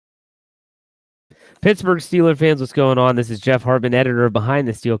Pittsburgh Steelers fans, what's going on? This is Jeff Hartman, editor of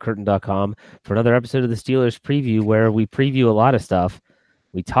BehindTheSteelCurtain.com, for another episode of the Steelers Preview, where we preview a lot of stuff.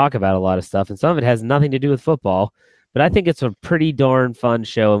 We talk about a lot of stuff, and some of it has nothing to do with football, but I think it's a pretty darn fun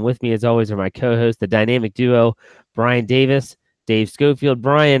show. And with me, as always, are my co-hosts, the dynamic duo, Brian Davis, Dave Schofield.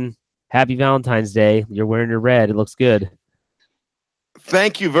 Brian, happy Valentine's Day. You're wearing your red. It looks good.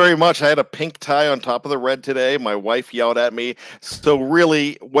 Thank you very much. I had a pink tie on top of the red today. My wife yelled at me. So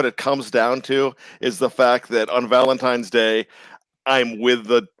really what it comes down to is the fact that on Valentine's Day, I'm with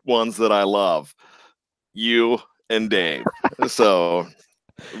the ones that I love, you and Dave. So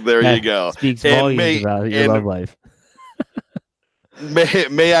there you go. Speaks volumes about your love life.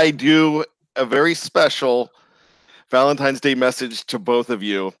 May I do a very special Valentine's Day message to both of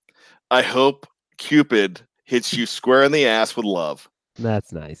you. I hope Cupid hits you square in the ass with love.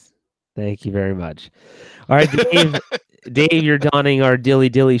 That's nice. Thank you very much. All right, Dave, you're donning our Dilly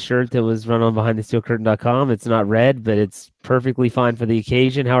Dilly shirt that was run on BehindTheSteelCurtain.com. It's not red, but it's perfectly fine for the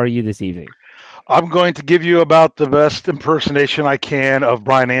occasion. How are you this evening? I'm going to give you about the best impersonation I can of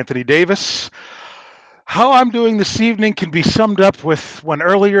Brian Anthony Davis. How I'm doing this evening can be summed up with when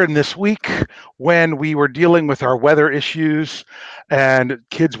earlier in this week, when we were dealing with our weather issues and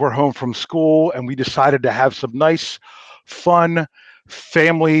kids were home from school, and we decided to have some nice, fun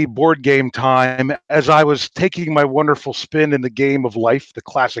family board game time as I was taking my wonderful spin in the game of life, the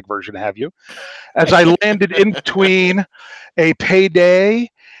classic version, have you? As I landed in between a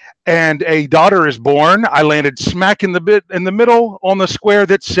payday and a daughter is born, I landed smack in the middle on the square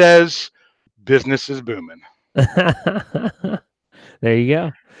that says business is booming. There you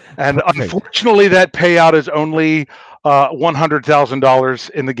go. And unfortunately, that payout is only $100,000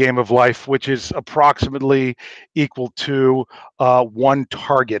 in the game of life, which is approximately equal to one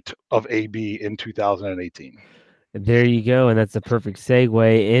target of AB in 2018. There you go. And that's a perfect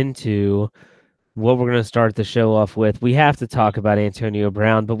segue into what we're going to start the show off with. We have to talk about Antonio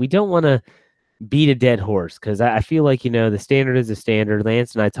Brown, but we don't want to beat a dead horse because I feel like, the standard is a standard.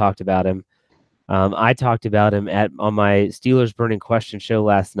 Lance and I talked about him. I talked about him on my Steelers Burning Question show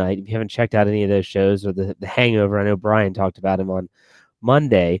last night. If you haven't checked out any of those shows or the Hangover, I know Brian talked about him on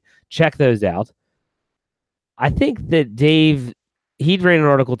Monday. Check those out. I think that Dave, he'd ran an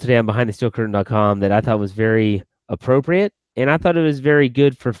article today on BehindTheSteelCurtain.com that I thought was very appropriate, and I thought it was very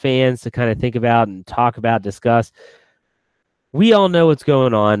good for fans to kind of think about and talk about, discuss. We all know what's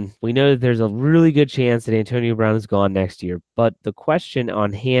going on. We know that there's a really good chance that Antonio Brown is gone next year, but the question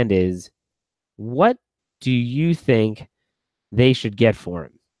on hand is, what do you think they should get for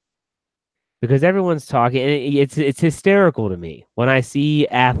him? Because everyone's talking, and it's hysterical to me when I see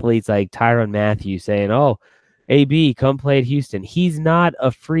athletes like Tyrann Mathieu saying, "Oh, AB, come play at Houston." He's not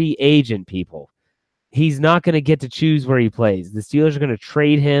a free agent, people. He's not going to get to choose where he plays. The Steelers are going to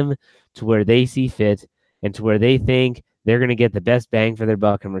trade him to where they see fit and to where they think they're going to get the best bang for their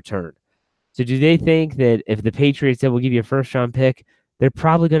buck in return. So do they think that if the Patriots said, "We'll give you a first-round pick," they're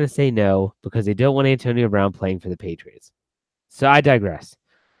probably going to say no because they don't want Antonio Brown playing for the Patriots? So I digress.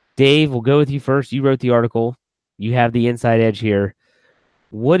 Dave, we'll go with you first. You wrote the article. You have the inside edge here.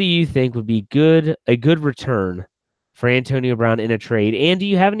 What do you think would be a good return for Antonio Brown in a trade? And do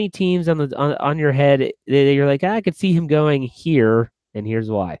you have any teams on your head that you're like, I could see him going here, and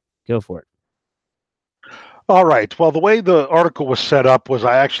here's why? Go for it. All right. Well, the way the article was set up was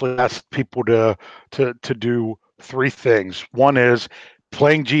I actually asked people to do three things. One is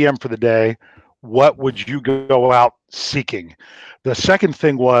playing GM for the day. What would you go out seeking? The second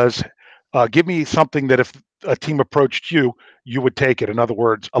thing was give me something that if a team approached you, you would take it. In other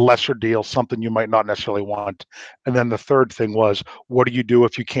words, a lesser deal, something you might not necessarily want. And then the third thing was, what do you do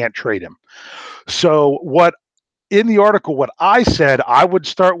if you can't trade him? So in the article, what I said I would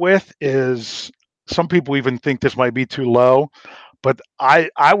start with is, some people even think this might be too low, but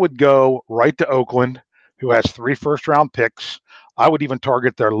I would go right to Oakland, who has 3 first-round picks. I would even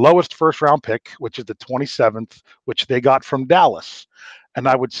target their lowest first-round pick, which is the 27th, which they got from Dallas. And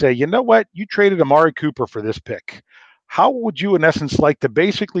I would say, you know what? You traded Amari Cooper for this pick. How would you, in essence, like to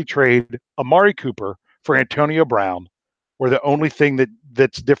basically trade Amari Cooper for Antonio Brown, where the only thing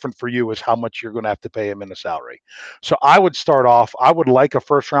that's different for you is how much you're going to have to pay him in a salary? So I would start off, I would like a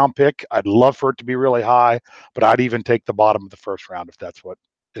first-round pick. I'd love for it to be really high, but I'd even take the bottom of the first round if that's what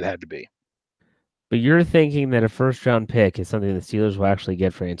it had to be. But you're thinking that a first-round pick is something the Steelers will actually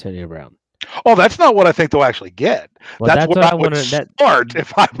get for Antonio Brown? Oh, that's not what I think they'll actually get. Well, that's what I would start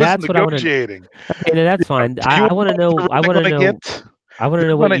if I was negotiating. Okay, that's fine. I want to know. I want to know. I want to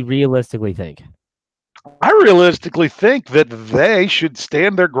know what you realistically think. I realistically think that they should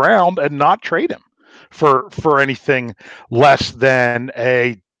stand their ground and not trade him for anything less than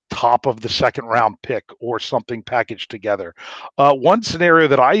a top of the second round pick or something packaged together. One scenario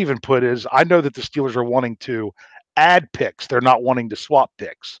that I even put is I know that the Steelers are wanting to add picks. They're not wanting to swap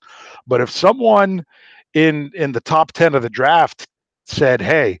picks. But if someone in the top 10 of the draft said,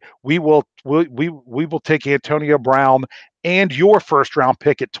 "Hey, we will take Antonio Brown and your first round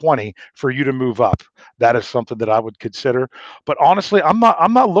pick at 20 for you to move up," that is something that I would consider. But honestly, I'm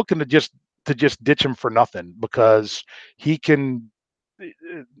not looking to just ditch him for nothing, because he can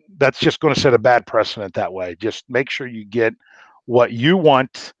that's just going to set a bad precedent that way. Just make sure you get what you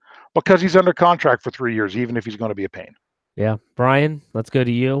want, because he's under contract for 3 years, even if he's going to be a pain. Yeah. Brian, let's go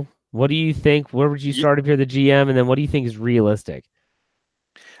to you. What do you think? Where would you start if you're the GM? And then what do you think is realistic?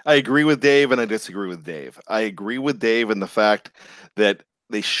 I agree with Dave, and I disagree with Dave. I agree with Dave in the fact that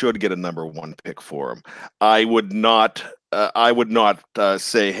they should get a number 1 pick for him. I would not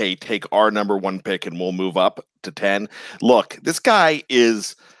say, "Hey, take our number 1 pick and we'll move up to 10." Look, this guy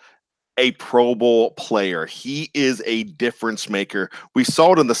is a Pro Bowl player. He is a difference maker. We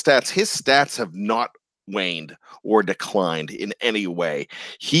saw it in the stats. His stats have not waned or declined in any way.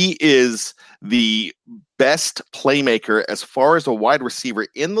 He is the best playmaker as far as a wide receiver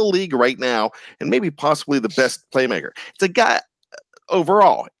in the league right now, and maybe possibly the best playmaker. It's a guy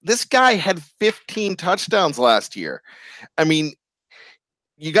overall. This guy had 15 touchdowns last year. I mean,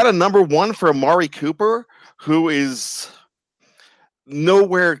 you got a number 1 for Amari Cooper, who is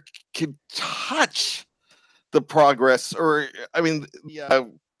nowhere can touch the progress, or I mean, yeah.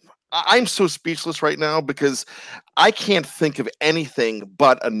 I'm so speechless right now because I can't think of anything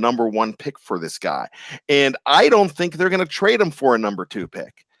but a number 1 pick for this guy. And I don't think they're going to trade him for a number 2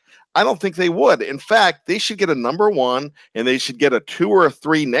 pick. I don't think they would. In fact, they should get a number 1, and they should get a 2 or a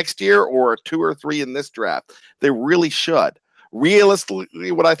 3 next year, or a 2 or 3 in this draft. They really should.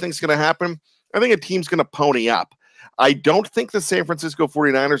 Realistically, what I think is going to happen, I think a team's going to pony up. I don't think the San Francisco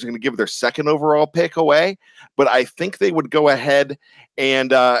 49ers are going to give their 2nd overall pick away, but I think they would go ahead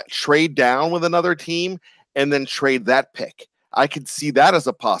and trade down with another team and then trade that pick. I could see that as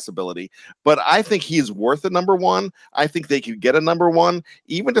a possibility, but I think he is worth a number 1. I think they could get a number 1,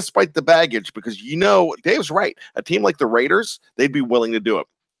 even despite the baggage, because Dave's right. A team like the Raiders, they'd be willing to do it.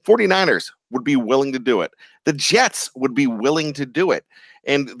 49ers would be willing to do it. The Jets would be willing to do it.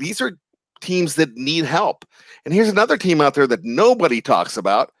 And these are teams that need help. And here's another team out there that nobody talks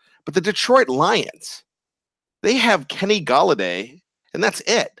about, but the Detroit Lions. They have Kenny Golladay, and that's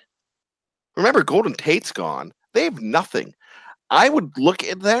it. Remember, Golden Tate's gone. They have nothing. I would look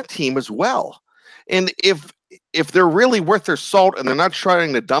at that team as well. And if they're really worth their salt and they're not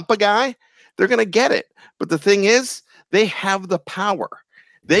trying to dump a guy, they're going to get it. But the thing is, they have the power.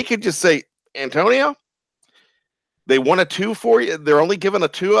 They could just say, "Antonio, they want a 2 for you. They're only giving a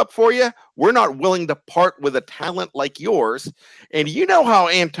 2 up for you. We're not willing to part with a talent like yours." And you know how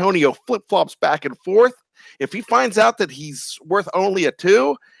Antonio flip-flops back and forth. If he finds out that he's worth only a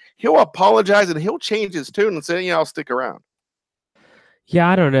 2, he'll apologize and he'll change his tune and say, "I'll stick around." Yeah,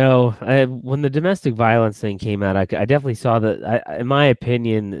 I don't know. When the domestic violence thing came out, I definitely saw that, in my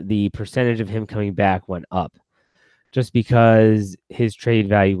opinion, the percentage of him coming back went up, just because his trade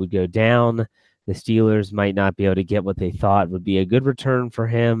value would go down. The Steelers might not be able to get what they thought would be a good return for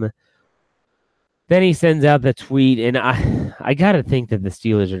him. Then he sends out the tweet, and I got to think that the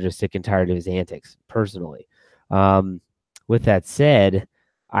Steelers are just sick and tired of his antics, personally. With that said,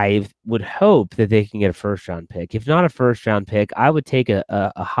 I would hope that they can get a first-round pick. If not a first-round pick, I would take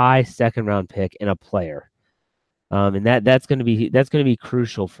a high second-round pick and a player. And that's going to be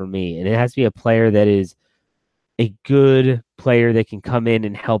crucial for me. And it has to be a player that is a good player that can come in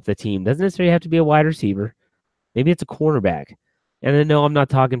and help the team. Doesn't necessarily have to be a wide receiver. Maybe it's a cornerback. And then, no, I'm not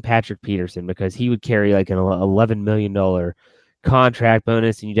talking Patrick Peterson, because he would carry like an $11 million contract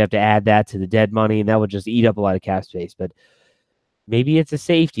bonus, and you'd have to add that to the dead money, and that would just eat up a lot of cap space. But maybe it's a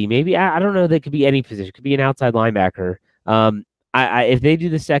safety. Maybe, I don't know. That could be any position. It could be an outside linebacker. If they do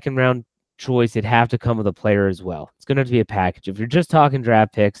the second round choice, it'd have to come with a player as well. It's going to have to be a package. If you're just talking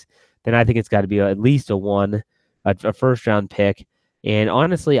draft picks, then I think it's got to be at least a first round pick. And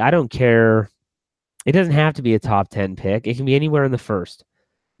honestly, I don't care. It doesn't have to be a top 10 pick. It can be anywhere in the first.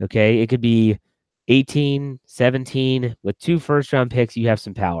 Okay. It could be 18, 17 with 2 first round picks. You have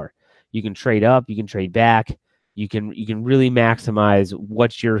some power. You can trade up, you can trade back. You can really maximize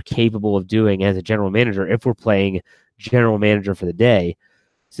what you're capable of doing as a general manager if we're playing general manager for the day.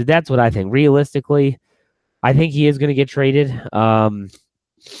 So that's what I think. Realistically, I think he is going to get traded. I'm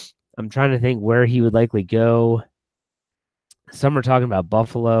trying to think where he would likely go. Some are talking about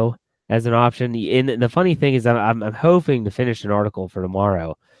Buffalo as an option. And the funny thing is, I'm hoping to finish an article for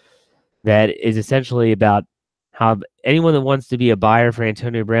tomorrow that is essentially about how anyone that wants to be a buyer for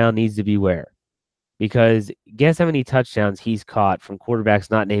Antonio Brown needs to beware. Because guess how many touchdowns he's caught from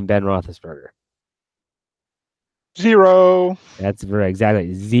quarterbacks not named Ben Roethlisberger? 0. That's very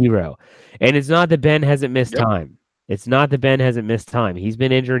exactly 0. And it's not that Ben hasn't missed time. It's not that Ben hasn't missed time. He's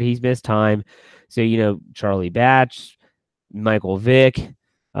been injured. He's missed time. So, Charlie Batch, Michael Vick,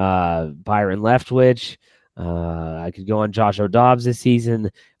 Byron Leftwich. I could go on Josh O'Dobbs this season.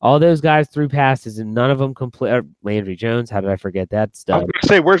 All those guys threw passes, and none of them complete. Landry Jones. How did I forget that stud? I was going to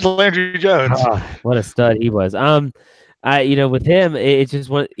say, where's Landry Jones? What a stud he was. With him, it's just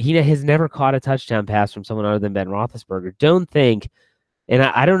he has never caught a touchdown pass from someone other than Ben Roethlisberger. Don't think, and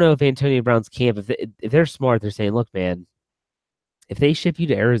I don't know if Antonio Brown's camp, if they're smart, they're saying, look, man, if they ship you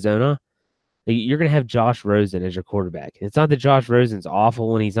to Arizona, you're going to have Josh Rosen as your quarterback. It's not that Josh Rosen's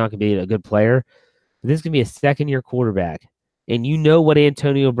awful and he's not going to be a good player. But this is going to be a second-year quarterback. And you know what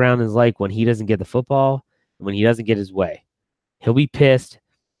Antonio Brown is like when he doesn't get the football and when he doesn't get his way. He'll be pissed.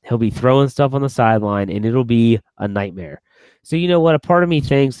 He'll be throwing stuff on the sideline, and it'll be a nightmare. So you know what? A part of me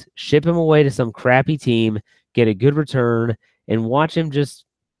thinks ship him away to some crappy team, get a good return, and watch him just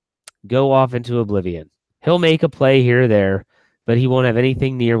go off into oblivion. He'll make a play here or there, but he won't have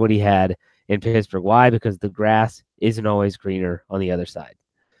anything near what he had in Pittsburgh. Why? Because the grass isn't always greener on the other side.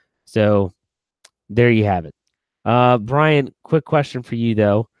 So there you have it. Brian, quick question for you,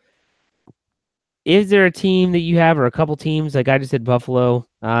 though. Is there a team that you have or a couple teams? Like I just said, Buffalo.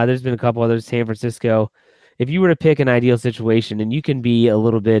 There's been a couple others, San Francisco. If you were to pick an ideal situation, and you can be a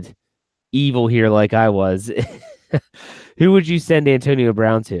little bit evil here like I was, who would you send Antonio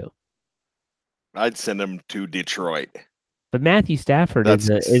Brown to? I'd send him to Detroit. But Matthew Stafford is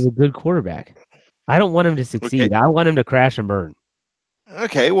a good quarterback. I don't want him to succeed. Okay. I want him to crash and burn.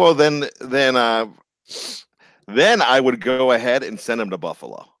 Okay, well then I would go ahead and send him to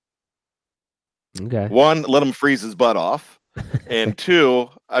Buffalo. Okay. 1, let him freeze his butt off, and 2,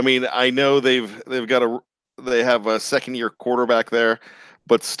 I mean, I know they have a second-year quarterback there,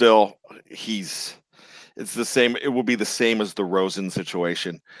 but still, it's the same. It will be the same as the Rosen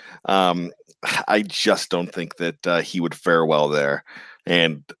situation. I just don't think that he would fare well there,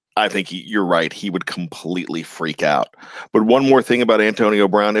 and I think you're right. He would completely freak out. But one more thing about Antonio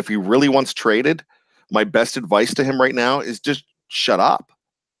Brown, if he really wants traded, my best advice to him right now is just shut up.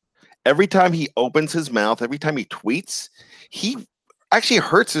 Every time he opens his mouth, every time he tweets, he actually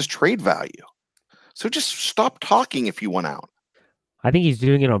hurts his trade value. So just stop talking if you want out. I think he's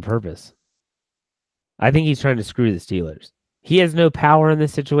doing it on purpose. I think he's trying to screw the Steelers. He has no power in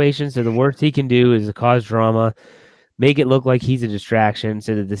this situation, so the worst he can do is cause drama, make it look like he's a distraction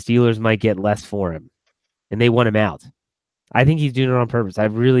so that the Steelers might get less for him, and they want him out. I think he's doing it on purpose. I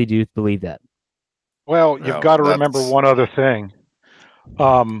really do believe that. Well, you've got to remember one other thing.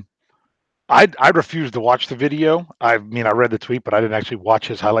 I refused to watch the video. I mean, I read the tweet, but I didn't actually watch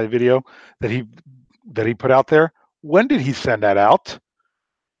his highlight video that he put out there. When did he send that out?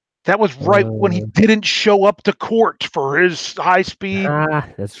 That was right when he didn't show up to court for his high speed.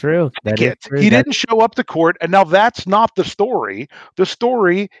 That's true. He didn't show up to court, and now that's not the story. The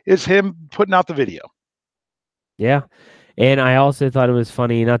story is him putting out the video. Yeah, and I also thought it was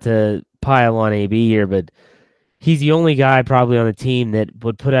funny, not to pile on AB here, but he's the only guy probably on the team that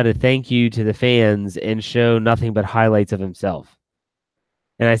would put out a thank you to the fans and show nothing but highlights of himself.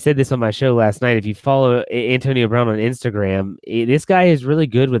 And I said this on my show last night. If you follow Antonio Brown on Instagram, this guy is really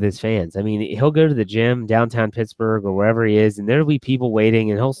good with his fans. I mean, he'll go to the gym downtown Pittsburgh or wherever he is, and there'll be people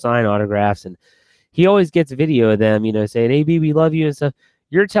waiting, and he'll sign autographs. And he always gets a video of them, saying, "AB, we love you," and stuff.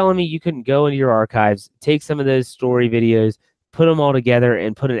 You're telling me you couldn't go into your archives, take some of those story videos, put them all together,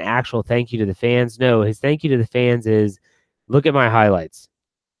 and put an actual thank you to the fans? No, his thank you to the fans is, look at my highlights.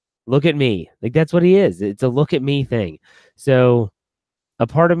 Look at me. Like, that's what he is. It's a look at me thing. So a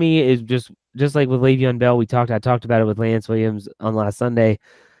part of me is just like with Le'Veon Bell, I talked about it with Lance Williams on last Sunday.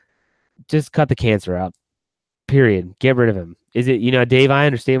 Just cut the cancer out. Period. Get rid of him. Is it, Dave, I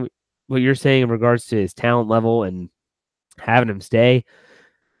understand what you're saying in regards to his talent level and having him stay.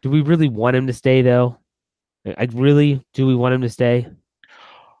 Do we really want him to stay, though? Do we want him to stay?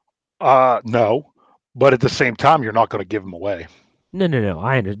 No. But at the same time, you're not going to give him away. No.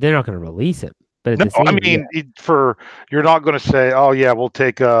 They're not going to release him. But you're not going to say, "Oh yeah, we'll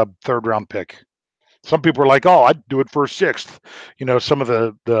take a 3rd round pick." Some people are like, "Oh, I'd do it for a 6th." Some of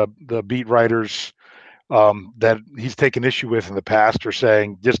the beat writers that he's taken issue with in the past are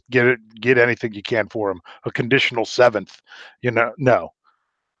saying, "Just get anything you can for him, a conditional 7th."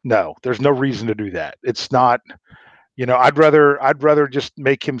 No, there's no reason to do that. It's not. I'd rather just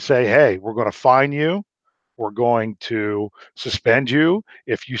make him say, "Hey, we're going to fine you. we're going to suspend you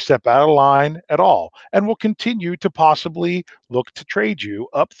if you step out of line at all. And we'll continue to possibly look to trade you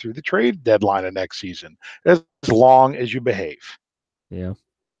up through the trade deadline of next season, as long as you behave. Yeah.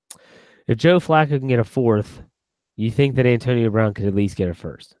 If Joe Flacco can get a fourth, you think that Antonio Brown could at least get a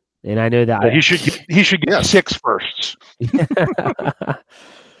first? And I know that He should get Yes. 6 firsts.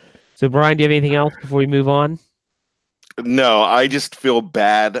 So, Brian, do you have anything else before we move on? No, I just feel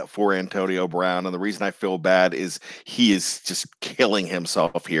bad for Antonio Brown. And the reason I feel bad is he is just killing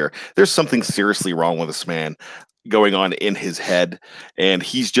himself here. There's something seriously wrong with this man going on in his head, and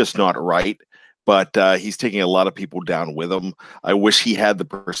he's just not right. But he's taking a lot of people down with him. I wish he had the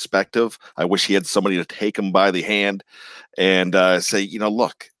perspective. I wish he had somebody to take him by the hand and say,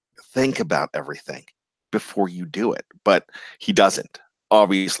 look, think about everything before you do it. But he doesn't.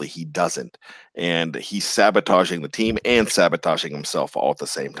 Obviously, he doesn't. And he's sabotaging the team and sabotaging himself all at the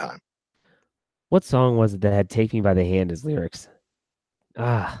same time. What song was it that had "Take Me by the Hand" as lyrics?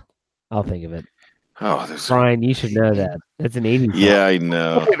 I'll think of it. Oh, there's Brian, you should know that. That's an 80s song. Yeah, I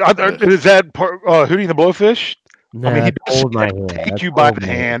know. Is that Hootie and the Blowfish? No, I mean, he that's does Hold My say, Hand. take That's you by Hold the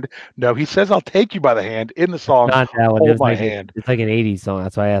My hand. No, he says, I'll take you by the hand in the song. Not that one. Hold It was My like Hand. It's like an 80s song.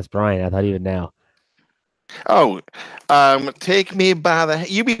 That's why I asked Brian. I thought he would know. Oh, take me by the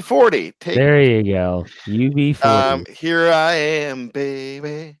UB40. There you go. UB40. Here I am,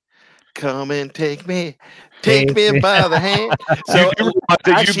 baby. Come and take me. Take me by the hand. So You realize that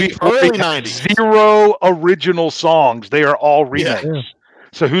actually, UB40 early had 90s. 0 original songs. They are all remakes. Yeah.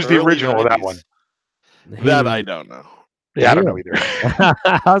 So who's the Early original of that 90s. one? That I don't know. Yeah, I don't know either.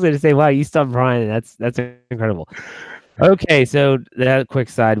 I was going to say, wow, you stumped Brian. That's incredible. Okay, so that quick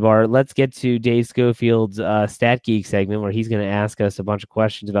sidebar. Let's get to Dave Schofield's Stat Geek segment, where he's going to ask us a bunch of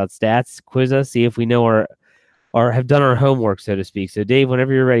questions about stats, quiz us, see if we know or have done our homework, so to speak. So, Dave,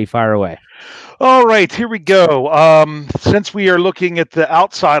 whenever you're ready, fire away. All right, here we go. Since we are looking at the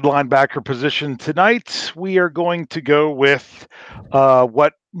outside linebacker position tonight, we are going to go with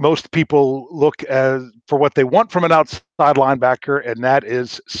what most people look as for what they want from an outside linebacker, and that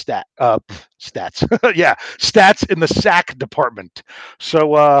is stats. Yeah, stats in the sack department.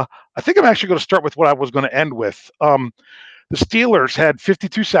 So I think I'm actually going to start with what I was going to end with. The Steelers had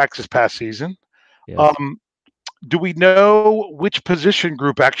 52 sacks this past season. Yes. Do we know which position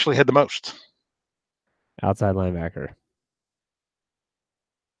group actually had the most? Outside linebacker.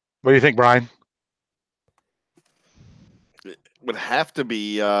 What do you think, Brian? It would have to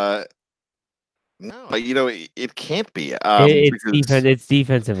be no, it can't be. It's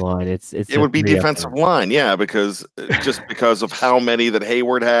defensive line. It would be defensive line, yeah, because just because of how many that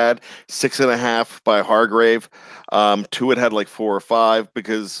Hayward had, 6.5 by Hargrave, Tuitt had like 4 or 5.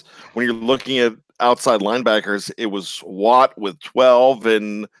 Because when you're looking at outside linebackers, it was Watt with 12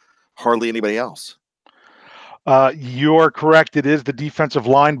 and hardly anybody else. You're correct. It is the defensive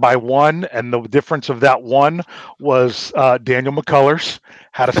line by 1, and the difference of that 1 was Daniel McCullers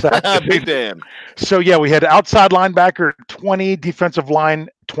had a sack. Big Dan. So yeah, we had outside linebacker 20, defensive line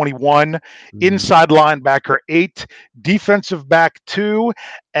 21, inside linebacker 8, defensive back 2,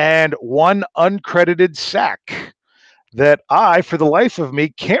 and 1 uncredited sack that I, for the life of me,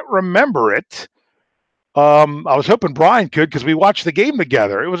 can't remember it. I was hoping Brian could, because we watched the game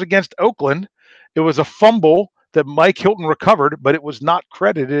together. It was against Oakland. It was a fumble that Mike Hilton recovered, but it was not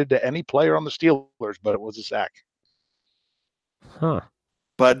credited to any player on the Steelers, but it was a sack. Huh.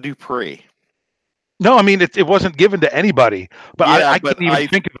 Bud Dupree. No, I mean, it wasn't given to anybody, but Yeah, I couldn't even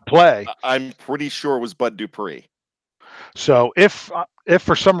think of the play. I'm pretty sure it was Bud Dupree. So if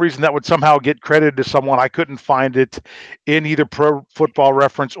for some reason that would somehow get credited to someone, I couldn't find it in either Pro Football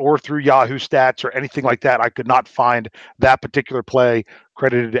Reference or through Yahoo Stats or anything like that. I could not find that particular play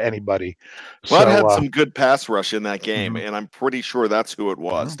credited to anybody. Well, So, it had some good pass rush in that game, Mhm. and I'm pretty sure that's who it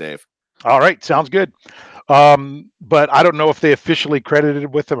was, Dave. All right, sounds good. But I don't know if they officially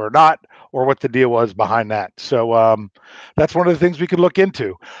credited with them or not, or what the deal was behind that. So that's one of the things we could look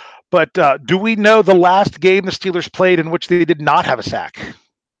into. But do we know the last game the Steelers played in which they did not have a sack?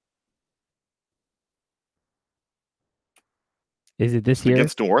 Is it this year?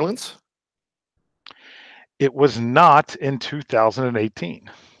 Against New Orleans? It was not in 2018.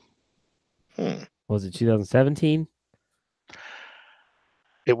 Was it 2017?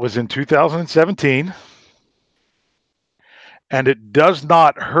 It was in 2017. And it does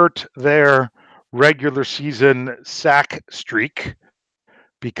not hurt their regular season sack streak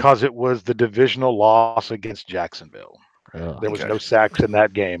because it was the divisional loss against Jacksonville. Oh, There was no sacks in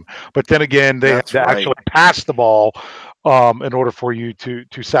that game. But then again, they had That's to right. actually pass the ball in order for you to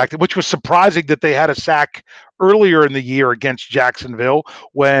sack it, which was surprising that they had a sack earlier in the year against Jacksonville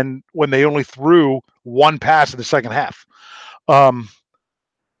when they only threw one pass in the second half.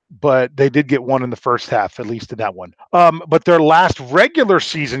 But they did get one in the first half, at least in that one. But their last regular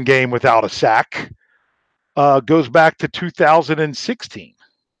season game without a sack goes back to 2016,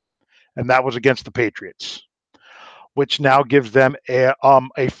 and that was against the Patriots, which now gives them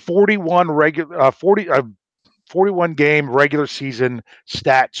a 41 game regular season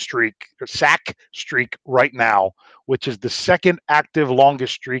sack streak right now, which is the second active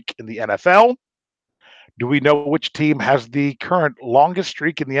longest streak in the NFL. Do we know which team has the current longest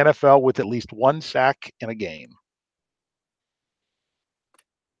streak in the NFL with at least one sack in a game?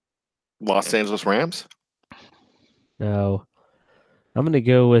 Los Angeles Rams? No. I'm going to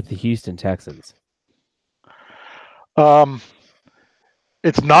go with the Houston Texans.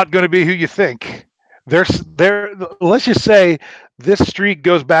 It's not going to be who you think. Let's just say this streak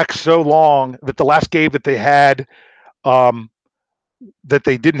goes back so long that the last game that they had that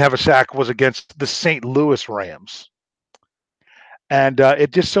they didn't have a sack was against the St. Louis Rams. And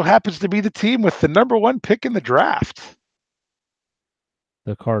it just so happens to be the team with the number one pick in the draft.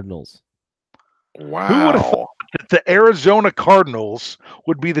 The Cardinals. Wow. Who would have thought that the Arizona Cardinals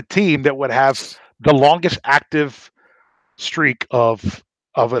would be the team that would have the longest active streak of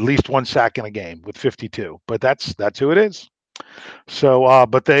at least one sack in a game with 52? But that's who it is. So,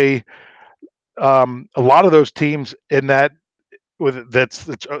 but they a lot of those teams in that that's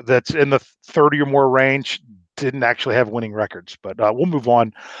in the 30 or more range didn't actually have winning records. But we'll move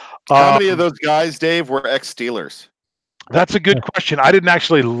on. How many of those guys, Dave, were ex-Steelers? That's a good question. I didn't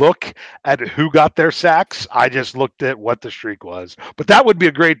actually look at who got their sacks. I just looked at what the streak was. But that would be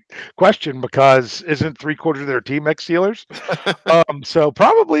a great question because isn't 3/4 of their team ex-Steelers? So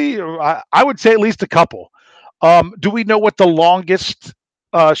probably, I would say at least a couple. Do we know what the longest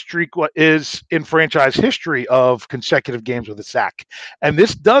streak is in franchise history of consecutive games with a sack? And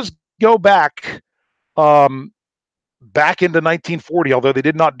this does go back into 1940, although they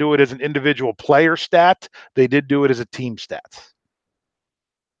did not do it as an individual player stat. They did do it as a team stat.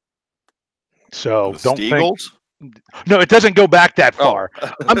 So don't think. No, it doesn't go back that far.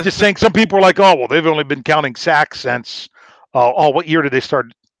 Oh. I'm just saying some people are like, oh, well, they've only been counting sacks since, what year did they start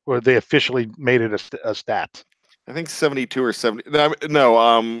where they officially made it a stat? I think 72 or 70.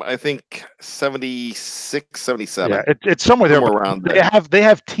 No, I think 76, 77. Yeah, it's somewhere there. Around they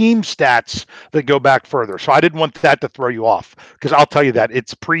have team stats that go back further. So I didn't want that to throw you off because I'll tell you that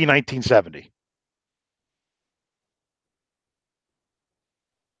it's pre-1970.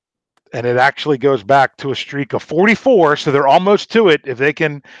 And it actually goes back to a streak of 44, so they're almost to it. If they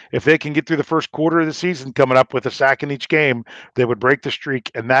can get through the first quarter of the season, coming up with a sack in each game, they would break the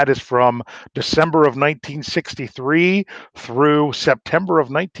streak. And that is from December of 1963 through September of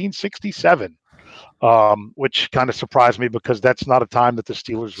 1967, which kind of surprised me because that's not a time that the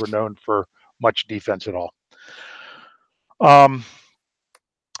Steelers were known for much defense at all.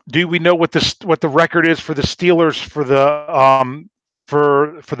 Do we know what the record is for the Steelers for the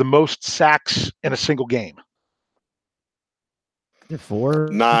for the most sacks in a single game? 4?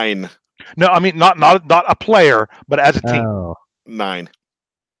 9. No, I mean not a player, but as a team. Oh. 9.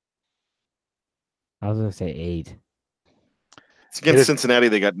 I was gonna say 8. It's against Cincinnati.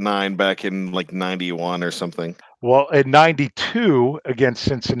 They got 9 back in like 91 or something. Well, in 92 against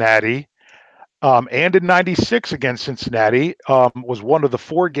Cincinnati, and in 96 against Cincinnati, was one of the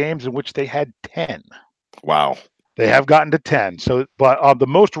 4 games in which they had 10. Wow. They have gotten to 10. So, but the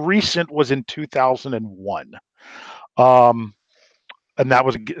most recent was in 2001, and that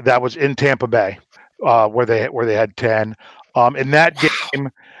was in Tampa Bay, where they had 10. In that game,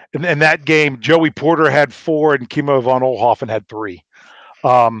 in that game, Joey Porter had 4, and Kimo von Oelhoffen had 3.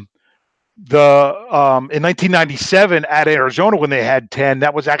 In 1997 at Arizona, when they had 10,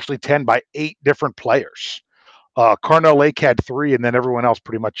 that was actually 10 by 8 different players. Carnell Lake had 3, and then everyone else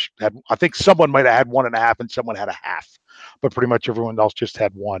pretty much had. I think someone might have had 1.5, and someone had a half, but pretty much everyone else just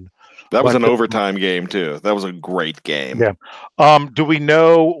had 1. That was an overtime game too. That was a great game. Yeah. Do we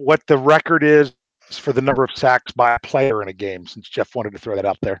know what the record is for the number of sacks by a player in a game? Since Jeff wanted to throw that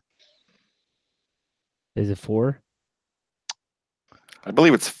out there, is it 4? I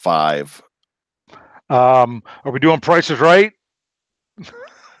believe it's 5. Are we doing Prices Right?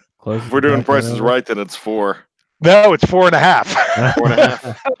 If we're doing Prices Right, then it's 4. No, it's 4.5.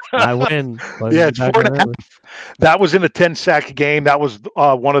 4.5. I win. Yeah, it's 4.5. That was in a 10-sack game. That was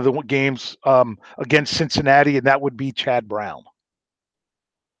one of the games against Cincinnati, and that would be Chad Brown.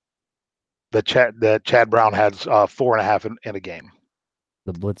 Chad Brown has 4.5 in a game.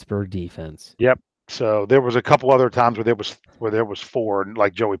 The Blitzburg defense. Yep. So there was a couple other times where there was 4, and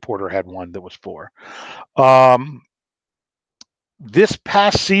like Joey Porter had one that was 4. This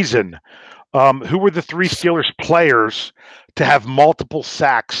past season, who were the 3 Steelers players to have multiple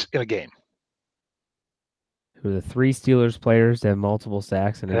sacks in a game? Who are the 3 Steelers players that have multiple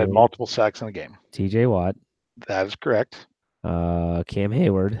sacks in a Had game? multiple sacks in a game. T.J. Watt, That is correct. Cam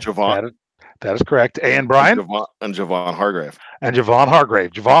Hayward, Javon That is correct. And Brian? and Javon Hargrave. And Javon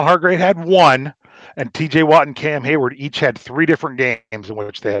Hargrave. Javon Hargrave had 1, and T.J. Watt and Cam Hayward each had 3 different games in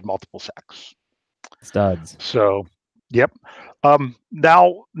which they had multiple sacks. studs. So, yep. Now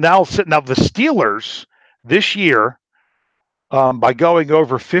the Steelers this year, by going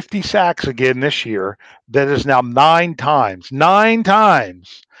over 50 sacks again this year, that is now 9 times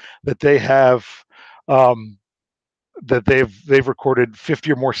that they have that they've recorded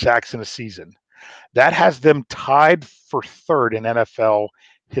 50 or more sacks in a season. That has them tied for 3rd in NFL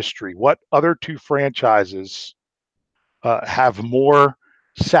history. What other 2 franchises have more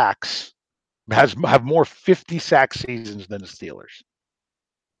sacks? Have more 50 sack seasons than the Steelers?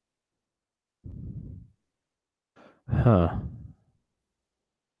 Huh.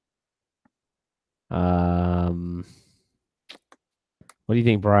 What do you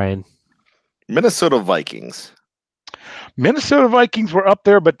think, Brian? Minnesota Vikings. Minnesota Vikings were up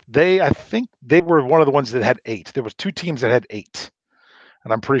there, but I think they were one of the ones that had 8. There was 2 teams that had 8,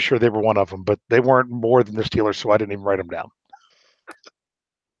 and I'm pretty sure they were one of them, but they weren't more than the Steelers, so I didn't even write them down.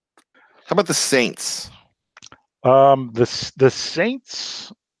 How about the Saints? The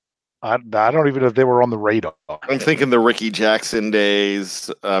Saints, I don't even know if they were on the radar. I'm thinking the Ricky Jackson days.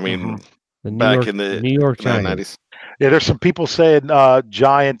 I mean, back in the New York 90s. Yeah, there's some people saying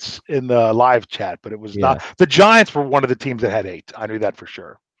Giants in the live chat, but it was not. The Giants were one of the teams that had 8. I knew that for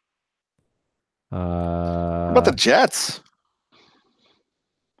sure. How about the Jets?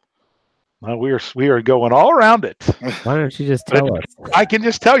 Well, we are going all around it. Why don't you just tell us? I can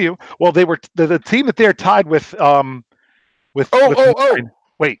just tell you. Well, they were the team that they're tied with.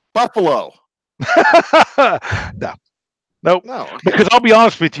 Wait, Buffalo. No. Nope. No, okay. Because I'll be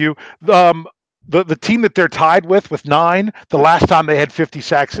honest with you, the team that they're tied with 9, the last time they had 50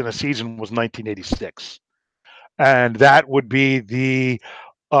 sacks in a season was 1986, and that would be the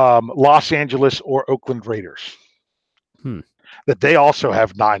Los Angeles or Oakland Raiders. That they also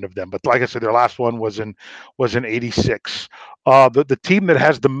have 9 of them, but like I said, their last one was in 86. The team that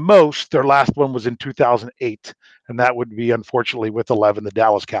has the most, their last one was in 2008, and that would be unfortunately with 11, the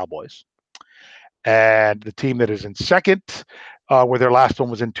Dallas Cowboys. And the team that is in second, where their last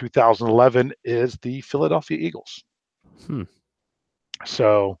one was in 2011, is the Philadelphia Eagles.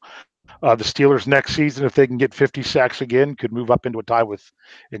 So the Steelers next season, if they can get 50 sacks again, could move up into a tie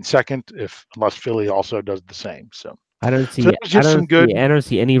in second, unless Philly also does the same. So I don't see. I don't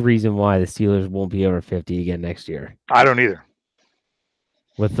see any reason why the Steelers won't be over 50 again next year. I don't either.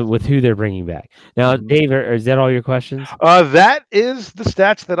 With who they're bringing back now, Dave. Is that all your questions? That is the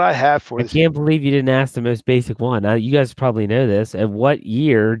stats that I have for you. I can't believe you didn't ask the most basic one. Now, you guys probably know this. At what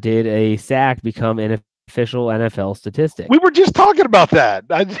year did a sack become an official NFL statistic? We were just talking about that.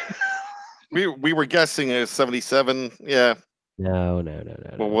 We were guessing 77. Yeah. No.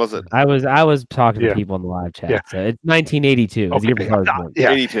 What was it? I was talking to people on the live chat. Yeah. So it's 1982. Okay.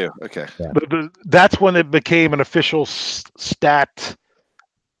 82. Okay. Yeah. That's when it became an official stat.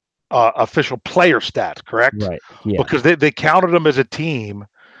 Official player stat, correct? Right. Yeah. Because they counted them as a team.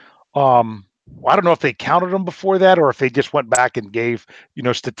 I don't know if they counted them before that or if they just went back and gave,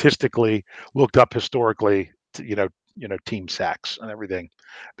 statistically looked up historically, team sacks and everything.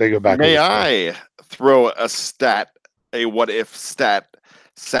 They go back. May I throw a what if sack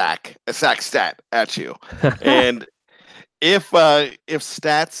stat at you? And if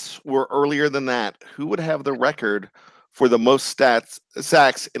stats were earlier than that, who would have the record for the most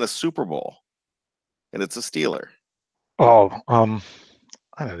sacks in a Super Bowl? And it's a Steeler. Oh, I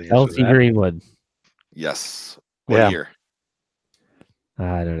know the answer L.T. Greenwood. Yes. What year?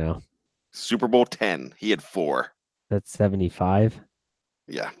 I don't know. Super Bowl 10. He had 4. That's 75.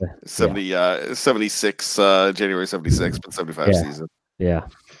 Yeah. 76, January 76, but 75 season. Yeah.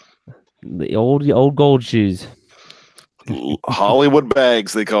 The old gold shoes. Hollywood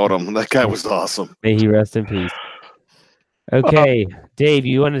bags, they called him. That guy was awesome. May he rest in peace. Okay, Dave,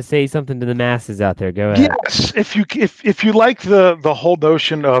 you want to say something to the masses out there? Go ahead. Yes, if you like the whole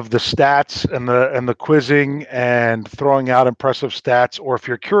notion of the stats and the quizzing and throwing out impressive stats, or if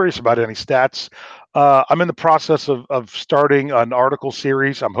you're curious about any stats, I'm in the process of starting an article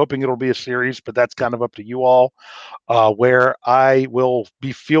series. I'm hoping it'll be a series, but that's kind of up to you all, where I will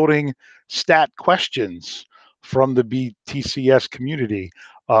be fielding stat questions from the BTCS community.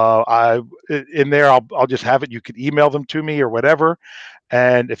 In there, I'll just have it. You can email them to me or whatever.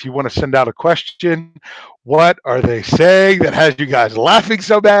 And if you want to send out a question, what are they saying that has you guys laughing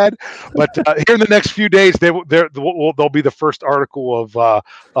so bad? But here in the next few days, they'll be the first article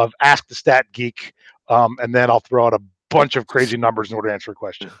of Ask the Stat Geek, and then I'll throw out a bunch of crazy numbers in order to answer a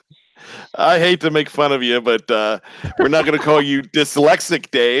question. I hate to make fun of you, but we're not going to call you dyslexic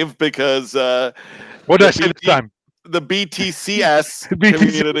Dave because what did I say this time? The BTCS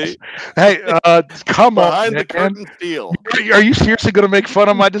community. Hey, come on, behind the curtain steel. Are you seriously going to make fun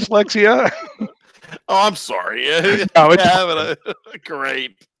of my dyslexia? Oh, I'm sorry. No, it's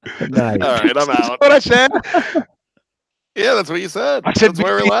great. Nice. All right, I'm out. What I said. Yeah, that's what you said. I said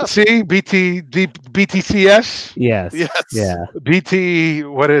BTCS. Yes. Yes. Yeah. BT.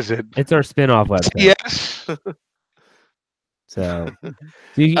 What is it? It's our spin-off website. Yes. So,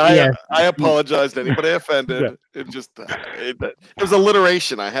 I apologize to anybody offended. It was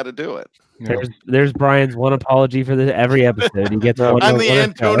alliteration. I had to do it. There's Brian's one apology for every episode. He gets one. I'm the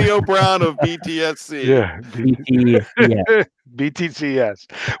Antonio Brown of BTSC. Yeah, BTCS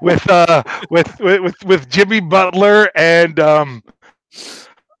with Jimmy Butler and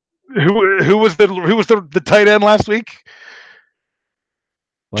who was the tight end last week?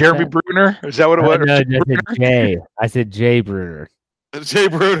 What's Jeremy that? Bruner? Is that what it was? No, I said Jay. I said Jay Bruner. Jay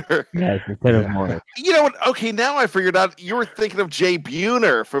Bruner. Yes, instead of Mark. You know what? Okay, now I figured out you were thinking of Jay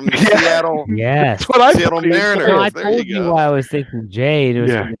Buhner from the Seattle. Yes. That's what I Seattle Mariners. No, I There told you go. why I was thinking Jay. And it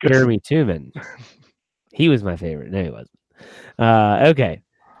was Yeah, Jeremy Tooman. He was my favorite. No, he wasn't. Okay.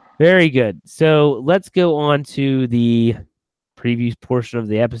 Very good. So let's go on to the preview portion of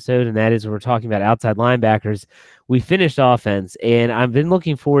the episode, and that is we're talking about outside linebackers. We finished offense, and I've been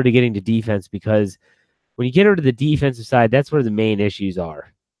looking forward to getting to defense because when you get over to the defensive side, that's where the main issues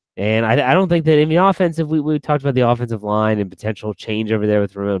are. And I don't think that in the offensive, we talked about the offensive line and potential change over there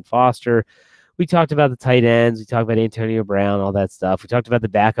with Ramon Foster. We talked about the tight ends. We talked about Antonio Brown, all that stuff. We talked about the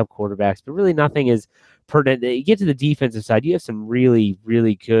backup quarterbacks, but really nothing is pertinent. You get to the defensive side, you have some really,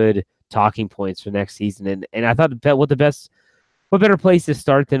 really good talking points for next season. And I thought what better place to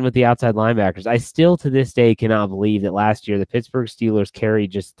start than with the outside linebackers? I still to this day cannot believe that last year the Pittsburgh Steelers carried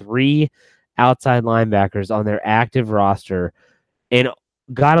just 3 outside linebackers on their active roster and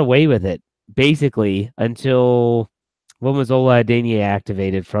got away with it basically until when was Ola Adeniyi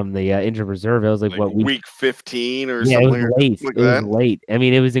activated from the injured reserve? It was like what week 15 or yeah, something. it was late. Like it was late. I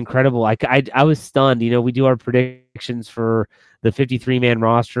mean, it was incredible. I was stunned. You know, we do our predictions for the 53-man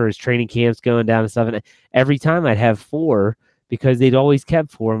roster as training camps going down and stuff, and every time I'd have 4 because they'd always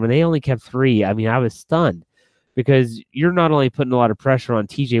kept 4, and when they only kept 3, I mean, I was stunned because you're not only putting a lot of pressure on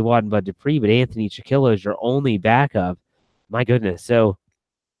TJ Watt and Bud Dupree, but Anthony Chickillo is your only backup. My goodness. So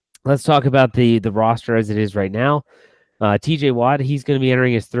let's talk about the roster as it is right now. TJ Watt, he's going to be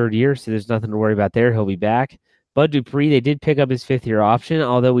entering his 3rd year, so there's nothing to worry about there. He'll be back. Bud Dupree, they did pick up his 5th-year option,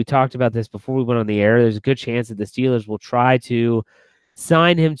 although we talked about this before we went on the air. There's a good chance that the Steelers will try to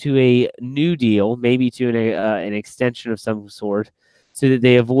sign him to a new deal, maybe to an extension of some sort, so that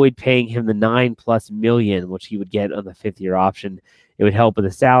they avoid paying him the $9+ million, which he would get on the 5th-year option. It would help with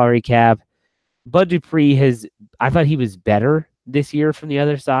the salary cap. Bud Dupree I thought he was better this year from the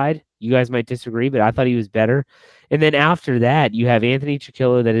other side. You guys might disagree, but I thought he was better. And then after that, you have Anthony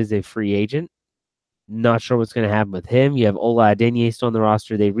Chickillo that is a free agent. Not sure what's going to happen with him. You have Ola Adeniyi still on the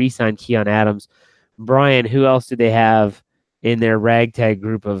roster. They re-signed Keon Adams. Brian, who else did they have in their ragtag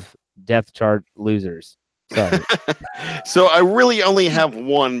group of depth chart losers? Sorry. So I really only have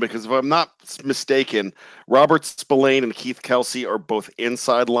one because if I'm not mistaken, Robert Spillane and Keith Kelsey are both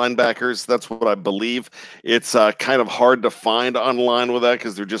inside linebackers. That's what I believe. It's kind of hard to find online with that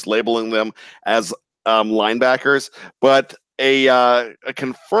because they're just labeling them as linebackers. But a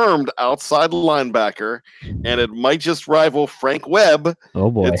confirmed outside linebacker, and it might just rival Frank Webb. Oh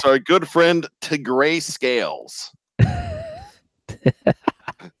boy! It's our good friend Tegray Scales.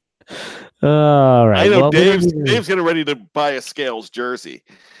 All right. I know well, Dave's getting ready to buy a Scales jersey,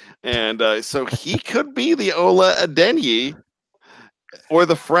 and so he could be the Ola Adeniyi or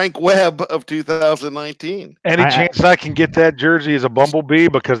the Frank Webb of 2019. Any chance I can get that jersey as a Bumblebee,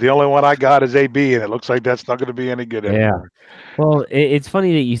 because the only one I got is AB, and it looks like that's not going to be any good anymore. Well, it's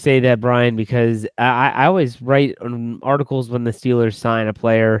funny that you say that, Brian, because I always write articles when the Steelers sign a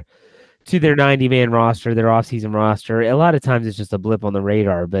player to their 90-man roster, their offseason roster. A lot of times it's just a blip on the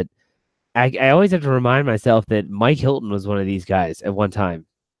radar, but I always have to remind myself that Mike Hilton was one of these guys at one time.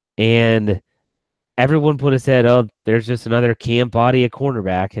 And everyone would have said, oh, there's just another camp body at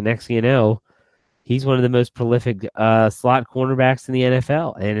cornerback. And next thing you know, he's one of the most prolific slot cornerbacks in the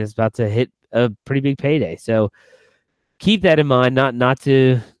NFL and is about to hit a pretty big payday. So keep that in mind, not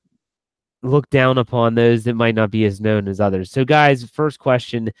to look down upon those that might not be as known as others. So, guys, first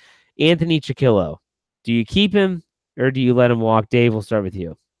question, Anthony Chiquillo. Do you keep him or do you let him walk? Dave, we'll start with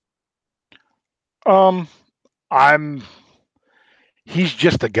you. He's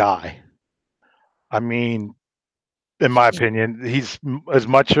just a guy. I mean, in my opinion, he's as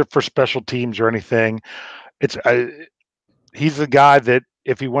much for special teams or anything. He's a guy that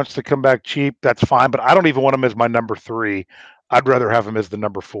if he wants to come back cheap, that's fine. But I don't even want him as my number 3. I'd rather have him as the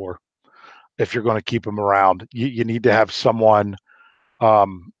number 4. If you're going to keep him around, you need to have someone. I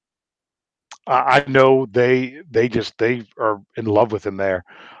know they are in love with him there,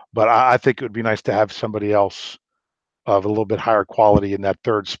 but I think it would be nice to have somebody else of a little bit higher quality in that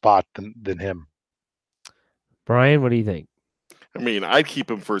third spot than him. Brian, what do you think? I mean, I'd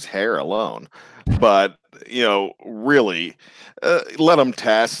keep him for his hair alone, but really, let him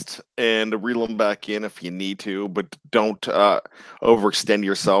test and reel him back in if you need to, but don't overextend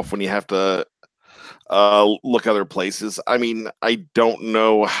yourself when you have to look other places. I mean, I don't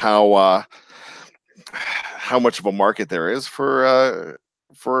know how much of a market there is for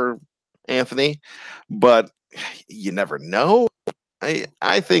Anthony, but you never know.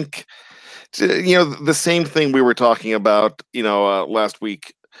 I think the same thing we were talking about last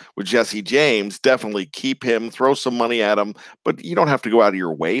week with Jesse James. Definitely keep him, throw some money at him, but you don't have to go out of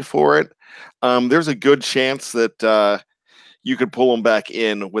your way for it. There's a good chance that you could pull him back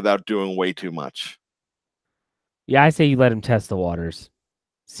in without doing way too much. Yeah, I say you let him test the waters,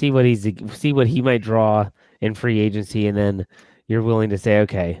 see what he might draw in free agency, and then you're willing to say,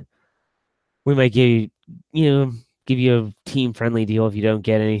 okay, we might give you a team-friendly deal if you don't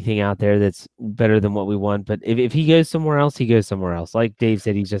get anything out there that's better than what we want. But if he goes somewhere else, he goes somewhere else. Like Dave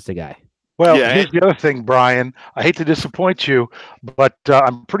said, he's just a guy. Well, here's the other thing, Brian. I hate to disappoint you, but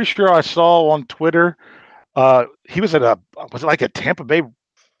I'm pretty sure I saw on Twitter he was at was it like a Tampa Bay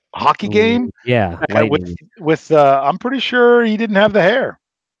hockey game? Yeah, with I'm pretty sure he didn't have the hair.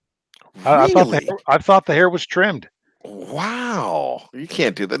 Really? I thought the hair was trimmed. Wow, you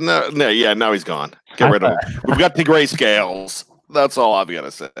can't do that. No, yeah, now he's gone. Get rid of him. We've got the grayscales. That's all I've got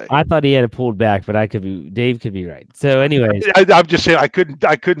to say. I thought he had it pulled back, but Dave could be right. So, anyways, I'm just saying I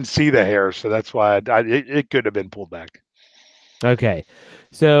couldn't see the hair, so that's why it could have been pulled back. Okay,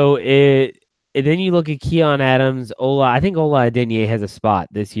 so then you look at Keon Adams, Ola. I think Ola Adeniyi has a spot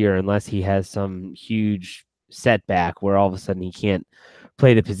this year, unless he has some huge setback where all of a sudden he can't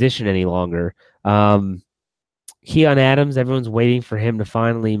play the position any longer. Keon Adams, everyone's waiting for him to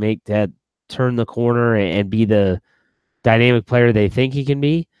finally make that turn the corner and be the dynamic player they think he can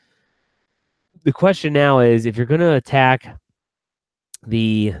be. The question now is, if you're going to attack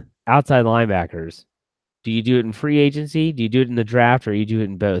the outside linebackers, do you do it in free agency? Do you do it in the draft, or you do it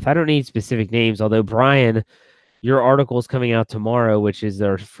in both? I don't need specific names, although Brian, your article is coming out tomorrow, which is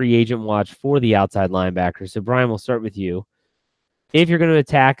our free agent watch for the outside linebackers. So Brian, we'll start with you. If you're going to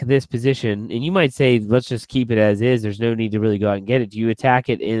attack this position, and you might say, let's just keep it as is, there's no need to really go out and get it. Do you attack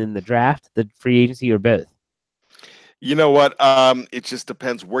it in the draft, the free agency, or both? You know what? It just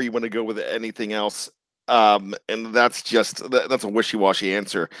depends where you want to go with anything else. And that's a wishy-washy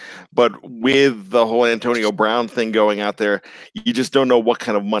answer. But with the whole Antonio Brown thing going out there, you just don't know what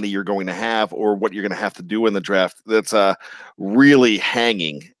kind of money you're going to have or what you're going to have to do in the draft. That's really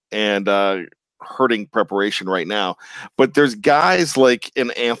hanging and hurting preparation right now. But there's guys like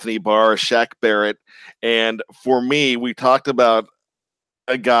an Anthony Barr, Shaq Barrett, and for me, we talked about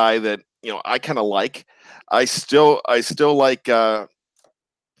a guy that I kind of like. I still like Alvin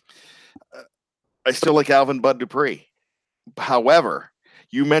Bud Dupree. However,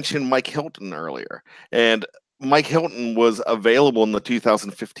 you mentioned Mike Hilton earlier, and Mike Hilton was available in the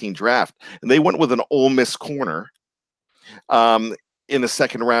 2015 draft, and they went with an Ole Miss corner in the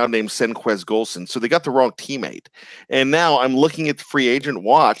second round named Senquez Golson. So they got the wrong teammate. And now I'm looking at the free agent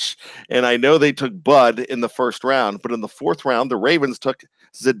watch, and I know they took Bud in the first round, but in the fourth round, the Ravens took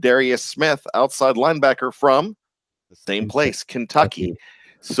Zadarius Smith, outside linebacker from the same place, Kentucky.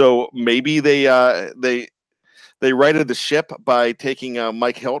 So maybe they righted the ship by taking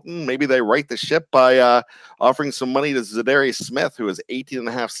Mike Hilton. Maybe they right the ship by offering some money to Zadarius Smith, who has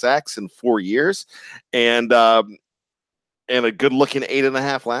 18.5 sacks in 4 years, and a good-looking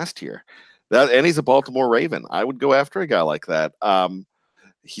 8.5 last year. And he's a Baltimore Raven. I would go after a guy like that.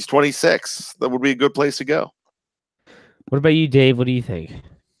 He's 26. That would be a good place to go. What about you, Dave? What do you think?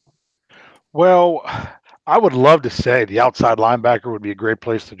 Well, I would love to say the outside linebacker would be a great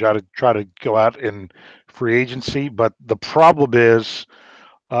place to try to go out in free agency, but the problem is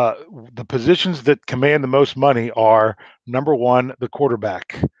the positions that command the most money are, number one, the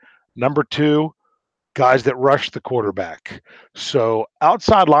quarterback, number two, guys that rush the quarterback. So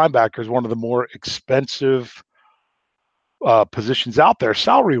outside linebacker is one of the more expensive positions out there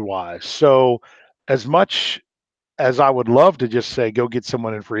salary wise. So as much as I would love to just say go get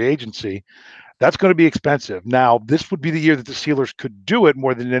someone in free agency, that's going to be expensive. Now, this would be the year that the Steelers could do it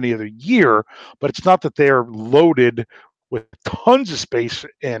more than any other year, but it's not that they are loaded with tons of space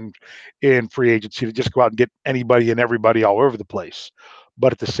in free agency to just go out and get anybody and everybody all over the place.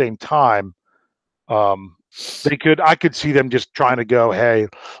 But at the same time, I could see them just trying to go, hey,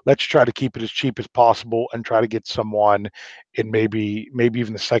 let's try to keep it as cheap as possible and try to get someone in maybe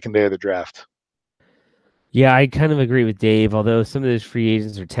even the second day of the draft. Yeah, I kind of agree with Dave, although some of those free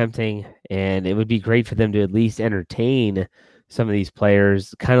agents are tempting, and it would be great for them to at least entertain some of these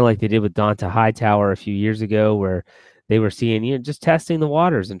players, kind of like they did with Donta Hightower a few years ago, where they were seeing, just testing the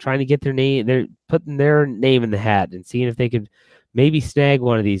waters and trying to get their name, they're putting their name in the hat and seeing if they could maybe snag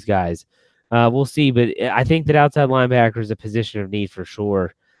one of these guys. We'll see, but I think that outside linebacker is a position of need for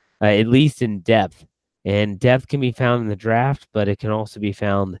sure, at least in depth. And depth can be found in the draft, but it can also be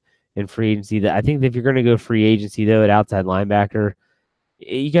found in free agency. That I think that if you're going to go free agency though at outside linebacker,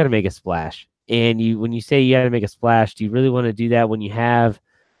 you got to make a splash. And when you say you got to make a splash, do you really want to do that when you have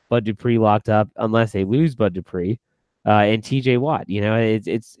Bud Dupree locked up, unless they lose Bud Dupree and TJ Watt?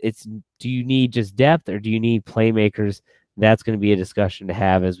 It's do you need just depth or do you need playmakers? That's going to be a discussion to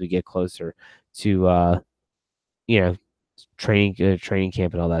have as we get closer to training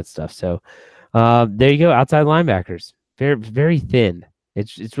camp and all that stuff. So there you go, outside linebackers, very very thin.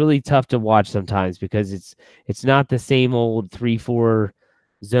 It's really tough to watch sometimes because it's not the same old 3-4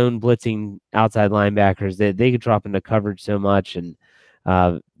 zone blitzing outside linebackers that they could drop into coverage so much and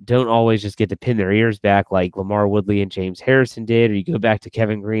don't always just get to pin their ears back like Lamar Woodley and James Harrison did, or you go back to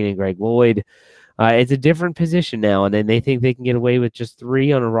Kevin Green and Greg Lloyd. It's a different position now, and then they think they can get away with just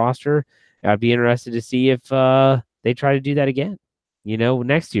 3 on a roster. I'd be interested to see if they try to do that again.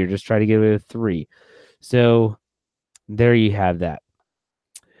 Next year, just try to get away with 3. So there you have that.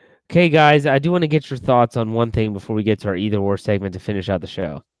 Okay, guys, I do want to get your thoughts on one thing before we get to our either or segment to finish out the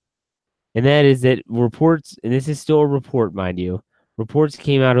show. And that is that reports, and this is still a report, mind you, reports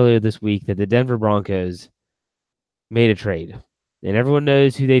came out earlier this week that the Denver Broncos made a trade. And everyone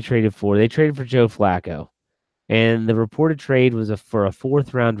knows who they traded for. They traded for Joe Flacco. And the reported trade was for a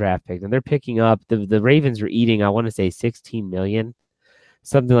 4th-round draft pick. And they're picking up, the Ravens are eating, I want to say, $16 million,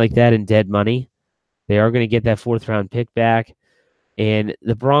 something like that in dead money. They are going to get that 4th-round pick back. And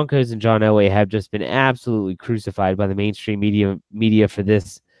the Broncos and John Elway have just been absolutely crucified by the mainstream media for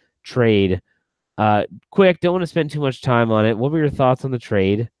this trade. Quick, don't want to spend too much time on it. What were your thoughts on the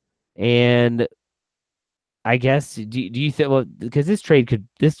trade? And I guess do you think, well, because this trade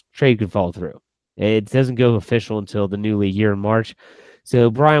could fall through. It doesn't go official until the new league year in March. So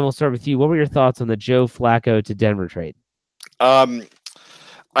Brian, we'll start with you. What were your thoughts on the Joe Flacco to Denver trade?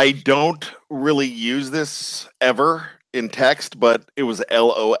 I don't really use this ever in text, but it was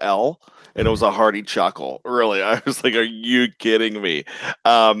LOL, and it was a hearty chuckle. Really, I was like, "Are you kidding me?"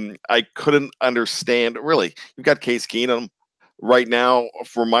 I couldn't understand. Really, you've got Case Keenum right now.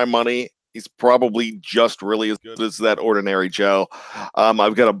 For my money, he's probably just really as good as that ordinary Joe.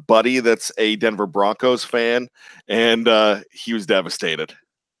 I've got a buddy that's a Denver Broncos fan, and he was devastated.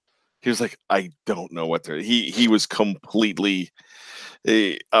 He was like, "I don't know what to." He was completely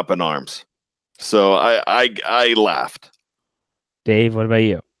up in arms. So I laughed. Dave, what about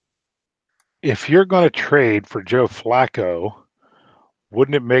you? If you're going to trade for Joe Flacco,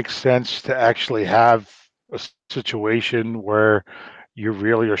 wouldn't it make sense to actually have a situation where you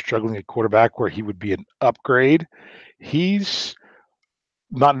really are struggling at quarterback where he would be an upgrade? He's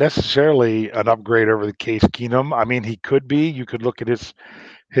not necessarily an upgrade over the Case Keenum. I mean, he could be. You could look at his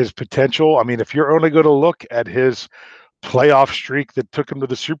potential. I mean, if you're only going to look at his playoff streak that took him to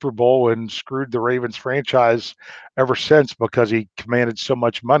the Super Bowl and screwed the Ravens franchise ever since because he commanded so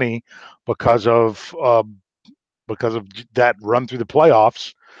much money because of that run through the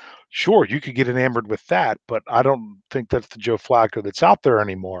playoffs. Sure, you could get enamored with that, but I don't think that's the Joe Flacco that's out there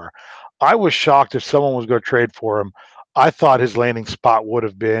anymore. I was shocked if someone was going to trade for him. I thought his landing spot would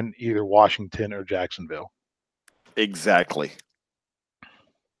have been either Washington or Jacksonville. Exactly.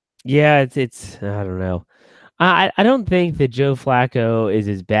 Yeah, it's I don't know. I don't think that Joe Flacco is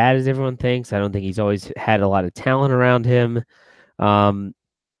as bad as everyone thinks. I don't think he's always had a lot of talent around him.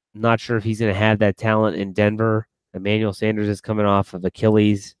 Not sure if he's going to have that talent in Denver. Emmanuel Sanders is coming off of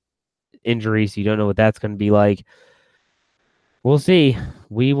Achilles injury, so you don't know what that's going to be like. We'll see.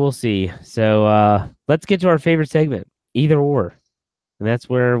 We will see. So let's get to our favorite segment, either or. And that's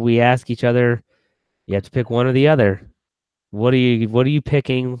where we ask each other, you have to pick one or the other. What are you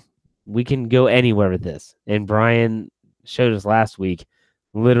picking? We can go anywhere with this. And Brian showed us last week,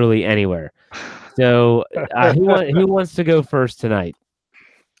 literally anywhere. So who wants to go first tonight?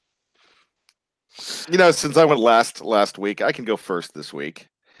 Since I went last week, I can go first this week.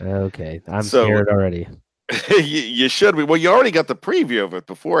 Okay, I'm scared already. You should be. Well, you already got the preview of it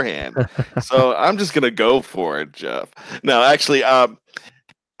beforehand, so I'm just gonna go for it, Jeff. No, actually, I'm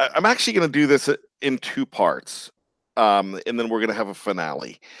actually gonna do this in two parts, and then we're gonna have a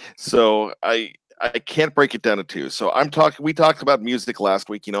finale. So I can't break it down to two. So we talked about music last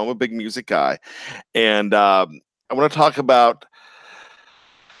week. I'm a big music guy, and I want to talk about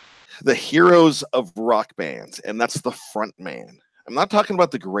the heroes of rock bands, and that's the front man. I'm not talking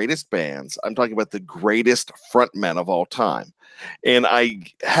about the greatest bands. I'm talking about the greatest frontmen of all time. And I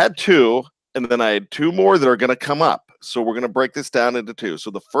had two, and then I had two more that are going to come up. So we're going to break this down into two.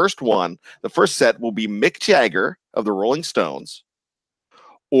 So the first set will be Mick Jagger of the Rolling Stones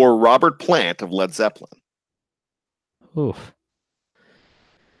or Robert Plant of Led Zeppelin. Oof.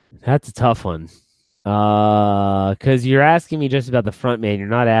 That's a tough one. Because you're asking me just about the front man. You're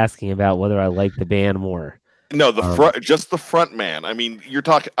not asking about whether I like the band more. No, just the front man. I mean,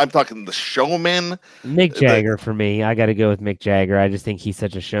 I'm talking the showman. Mick Jagger for me. I got to go with Mick Jagger. I just think he's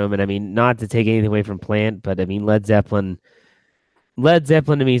such a showman. I mean, not to take anything away from Plant, but I mean, Led Zeppelin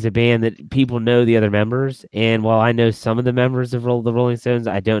to me is a band that people know the other members. And while I know some of the members of the Rolling Stones,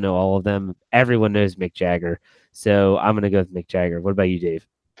 I don't know all of them. Everyone knows Mick Jagger. So I'm going to go with Mick Jagger. What about you, Dave?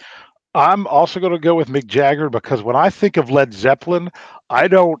 I'm also going to go with Mick Jagger because when I think of Led Zeppelin, I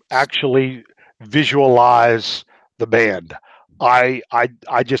don't actually visualize the band. I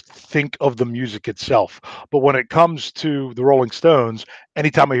just think of the music itself. But when it comes to the Rolling Stones,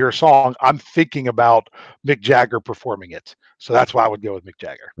 anytime I hear a song, I'm thinking about Mick Jagger performing it. So that's why I would go with Mick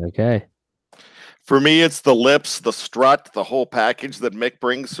Jagger. Okay. For me, it's the lips, the strut, the whole package that Mick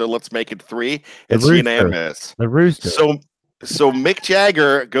brings. So let's make it three. It's unanimous. The rooster. So Mick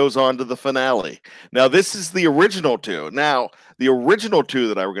Jagger goes on to the finale. Now, this is the original two. Now, the original two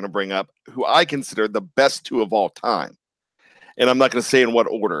that I were going to bring up, who I consider the best two of all time. And I'm not going to say in what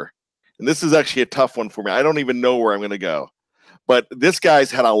order. And this is actually a tough one for me. I don't even know where I'm going to go. But this guy's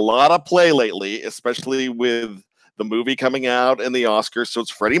had a lot of play lately, especially with the movie coming out and the Oscars. So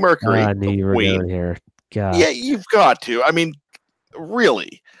it's Freddie Mercury. I knew you were going here. God. Yeah, you've got to. I mean,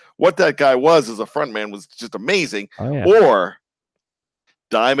 really. What that guy was as a frontman was just amazing. Oh, yeah. Or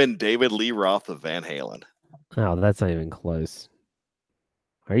Diamond David Lee Roth of Van Halen. Oh, that's not even close.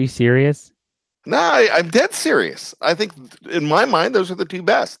 Are you serious? No, I'm dead serious. I think in my mind, those are the two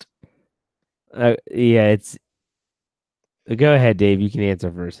best. Yeah, it's. Go ahead, Dave. You can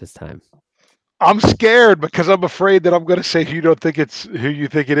answer first this time. I'm scared because I'm afraid that I'm going to say you don't think it's who you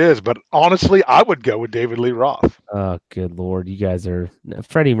think it is. But honestly, I would go with David Lee Roth. Oh, good Lord. You guys are...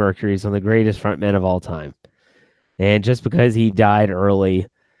 Freddie Mercury is one of the greatest frontmen of all time. And just because he died early,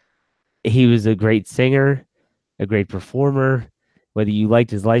 he was a great singer, a great performer. Whether you liked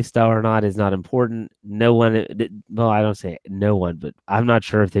his lifestyle or not is not important. No one... Well, I don't say no one, but I'm not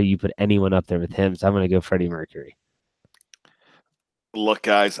sure if you put anyone up there with him. So I'm going to go Freddie Mercury. Look,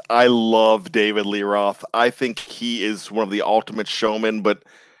 guys, I love David Lee Roth. I think he is one of the ultimate showmen. But,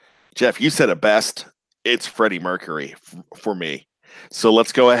 Jeff, you said it best. It's Freddie Mercury for me. So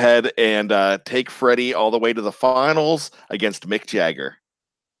let's go ahead and take Freddie all the way to the finals against Mick Jagger.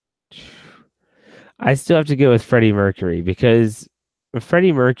 I still have to go with Freddie Mercury because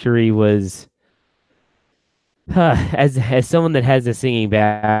Freddie Mercury was... as someone that has a singing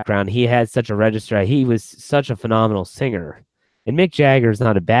background, he had such a register. He was such a phenomenal singer. And Mick Jagger is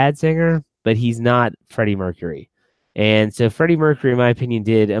not a bad singer, but he's not Freddie Mercury. And so Freddie Mercury, in my opinion,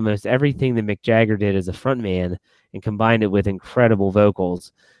 did almost everything that Mick Jagger did as a frontman and combined it with incredible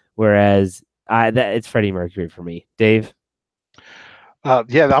vocals, whereas it's Freddie Mercury for me. Dave?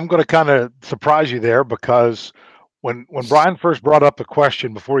 Yeah, I'm going to kind of surprise you there because when Brian first brought up the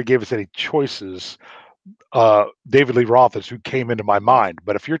question before he gave us any choices, David Lee Roth is who came into my mind.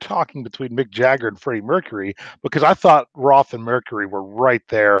 But if you're talking between Mick Jagger and Freddie Mercury, because I thought Roth and Mercury were right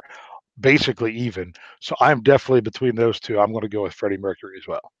there, basically even. So I'm definitely between those two. I'm going to go with Freddie Mercury as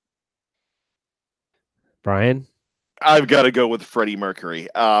well. Brian? I've got to go with Freddie Mercury.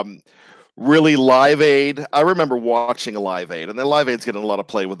 Really, Live Aid. I remember watching Live Aid, and then Live Aid's getting a lot of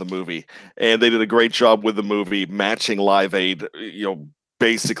play with the movie, and they did a great job with the movie matching Live Aid,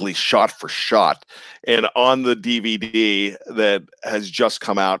 basically shot for shot. And on the DVD that has just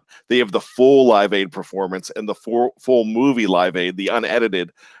come out, they have the full Live Aid performance and the full movie Live Aid, the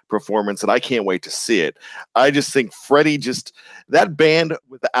unedited performance, and I can't wait to see it. I just think Freddie, that band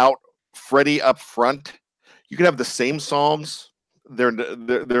without Freddie up front, you could have the same songs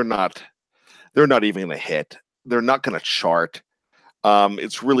they're not even gonna hit. They're not gonna chart.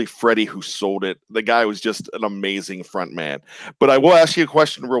 It's really Freddie who sold it. The guy was just an amazing front man. But I will ask you a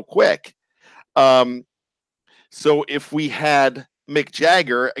question real quick. So if we had Mick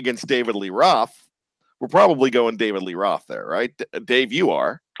Jagger against David Lee Roth, we're probably going David Lee Roth there, right? Dave, you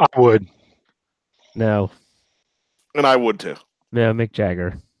are. I would. No. And I would too. No, Mick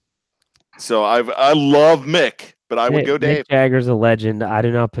Jagger. So I love Mick, but I would go Dave. Mick Jagger's a legend. I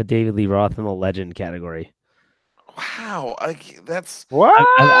do not put David Lee Roth in the legend category. Wow, that's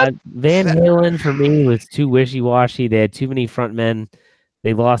what Van Halen for me was too wishy-washy. They had too many front men.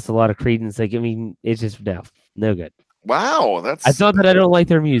 They lost a lot of credence. Like, I mean, it's just no good. Wow, that's. It's not that I don't like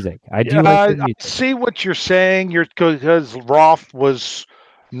their music. I do like their music. I see what you're saying. Because Roth was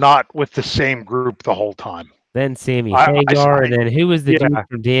not with the same group the whole time. Then Sammy Hagar, and then who was the dude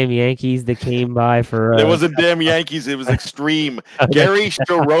from Damn Yankees that came by for? It wasn't Damn Yankees. It was Extreme. Gary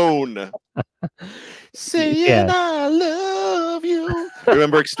Cherone. Saying I love you.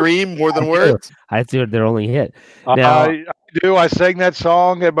 Remember Extreme? More Than Words? I do their only hit. Now, I do. I sang that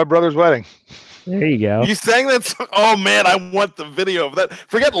song at my brother's wedding. There you go. You sang that song? Oh, man, I want the video of that.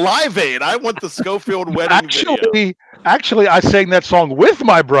 Forget Live Aid. I want the Schofield wedding video. Actually, I sang that song with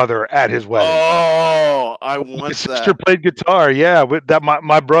my brother at his wedding. Oh, I want my sister played guitar. Yeah, with that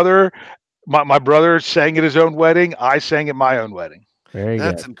my brother sang at his own wedding. I sang at my own wedding.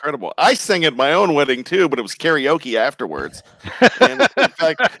 That's incredible. I sang at my own wedding too, but it was karaoke afterwards. And in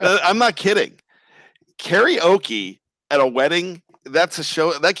fact, I'm not kidding. Karaoke at a wedding, that's a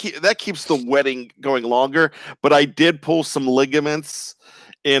show that keeps the wedding going longer. But I did pull some ligaments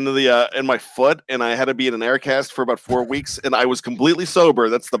in my foot, and I had to be in an air cast for about 4 weeks, and I was completely sober.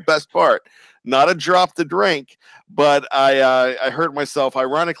 That's the best part. Not a drop to drink, but I hurt myself.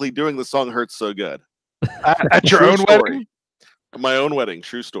 Ironically, doing the song "Hurts So Good" at your own wedding. My own wedding,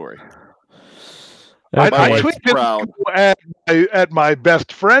 true story. I tweeted at my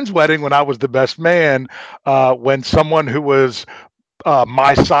best friend's wedding when I was the best man. When someone who was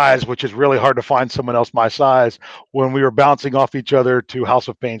my size, which is really hard to find someone else my size, when we were bouncing off each other to House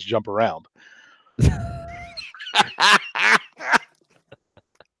of Pain's "Jump Around."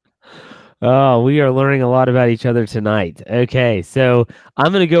 Oh, we are learning a lot about each other tonight. Okay, so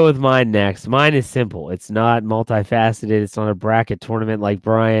I'm going to go with mine next. Mine is simple. It's not multifaceted. It's not a bracket tournament like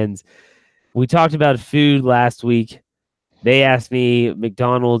Brian's. We talked about food last week. They asked me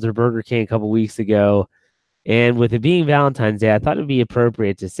McDonald's or Burger King a couple weeks ago. And with it being Valentine's Day, I thought it would be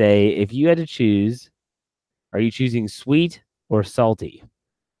appropriate to say, if you had to choose, are you choosing sweet or salty?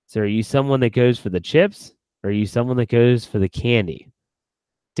 So are you someone that goes for the chips, or are you someone that goes for the candy?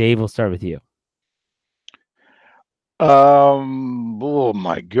 Dave, we'll start with you. Oh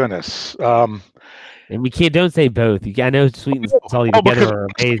my goodness. And we don't say both. I know sweet and salty together are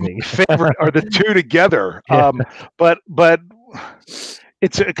amazing. Favorite are the two together. Yeah. But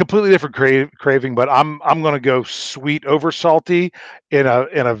it's a completely different craving. But I'm going to go sweet over salty in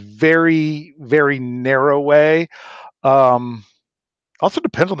a very, very narrow way. Also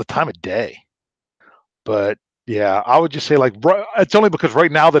depends on the time of day. But yeah, I would just say it's only because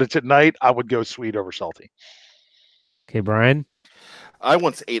right now that it's at night, I would go sweet over salty. Okay, Brian. I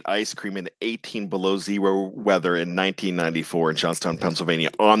once ate ice cream in 18 below zero weather in 1994 in Johnstown,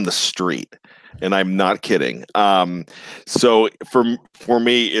 Pennsylvania, on the street, and I'm not kidding. So for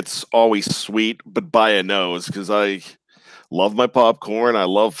me, it's always sweet, but by a nose, because I love my popcorn. I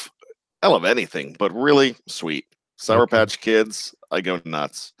love anything, but really sweet. Sour Patch Kids, I go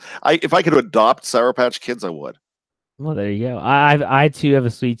nuts. If I could adopt Sour Patch Kids, I would. Well, there you go. I too have a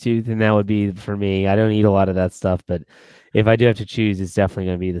sweet tooth, and that would be for me. I don't eat a lot of that stuff, but if I do have to choose, it's definitely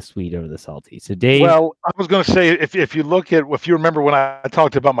going to be the sweet over the salty. So, Dave. Well, I was going to say, if you remember when I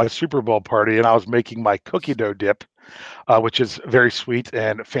talked about my Super Bowl party and I was making my cookie dough dip, which is very sweet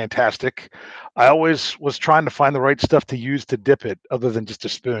and fantastic, I always was trying to find the right stuff to use to dip it, other than just a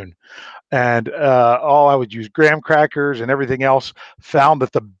spoon. And I would use graham crackers and everything else. Found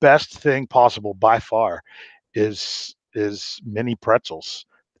that the best thing possible by far is mini pretzels.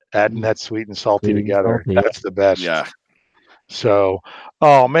 Adding that sweet and salty together, that's the best. Yeah. So,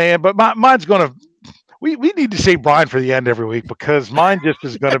 oh man, but mine's gonna. We need to save Brian for the end every week, because mine just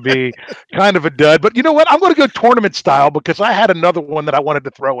is going to be kind of a dud. But you know what? I'm going to go tournament style, because I had another one that I wanted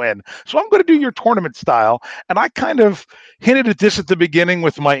to throw in. So I'm going to do your tournament style. And I kind of hinted at this at the beginning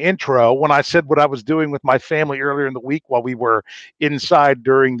with my intro when I said what I was doing with my family earlier in the week while we were inside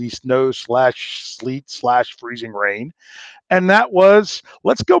during the snow/sleet/freezing rain. And that was,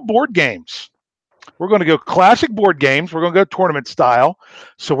 let's go board games. We're going to go classic board games. We're going to go tournament style.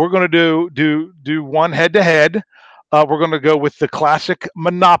 So we're going to do one head-to-head. we're going to go with the classic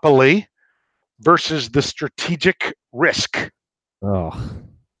Monopoly versus the strategic Risk. Oh,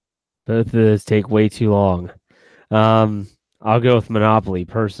 both of those take way too long. I'll go with Monopoly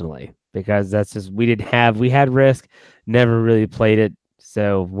personally because that's just we had Risk, never really played it,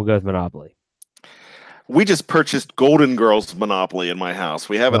 so we'll go with Monopoly. We just purchased Golden Girls Monopoly in my house.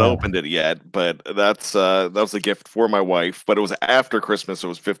 We haven't Oh. opened it yet, but that was a gift for my wife. But it was after Christmas, so it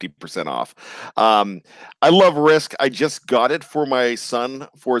was 50% off. I love Risk. I just got it for my son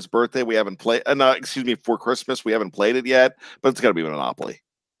for his birthday. We haven't played. Excuse me, for Christmas. We haven't played it yet, but it's got to be Monopoly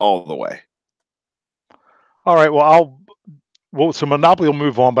all the way. All right. Well, so Monopoly will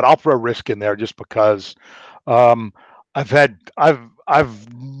move on, but I'll throw Risk in there just because I've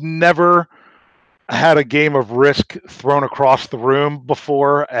never had a game of Risk thrown across the room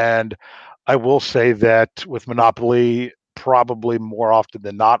before, and I will say that with Monopoly, probably more often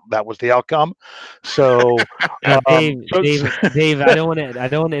than not, that was the outcome. So, Dave, I don't want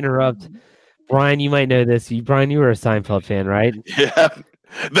to interrupt. Brian, you might know this. Brian, you were a Seinfeld fan, right? Yeah.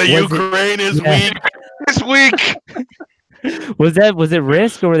 The Ukraine is weak this week. Was it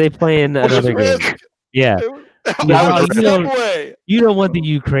Risk or were they playing another game? Yeah. You don't want the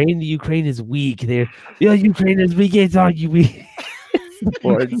Ukraine. The Ukraine is weak. Ukraine is weak. It's all you weak.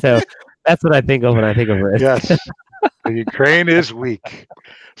 So that's what I think of when I think of Risk. Yes. The Ukraine is weak.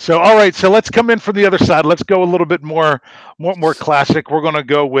 So, all right. So let's come in from the other side. Let's go a little bit more classic. We're going to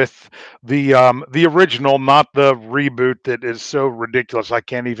go with the original, not the reboot that is so ridiculous I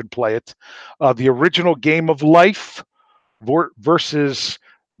can't even play it. The original Game of Life versus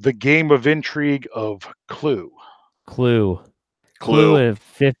the game of intrigue of Clue. Clue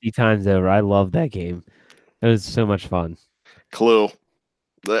 50 times over. I love that game. It was so much fun. Clue.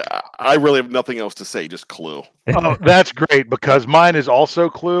 I really have nothing else to say, just Clue. Oh, that's great because mine is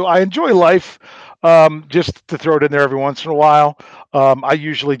also Clue. I enjoy Life, just to throw it in there every once in a while. I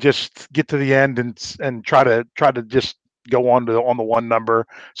usually just get to the end and try to just go on the one number.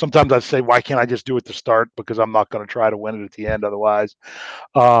 Sometimes I say, why can't I just do it to start? Because I'm not going to try to win it at the end otherwise.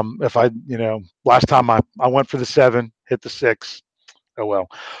 If I, last time I went for the 7, hit the 6. Oh well.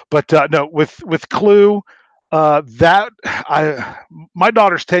 But no, with Clue, my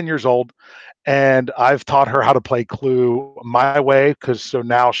daughter's 10 years old, and I've taught her how to play Clue my way so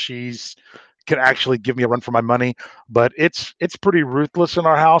now she's can actually give me a run for my money. But it's pretty ruthless in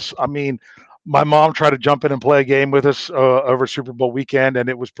our house. I mean, my mom tried to jump in and play a game with us over Super Bowl weekend, and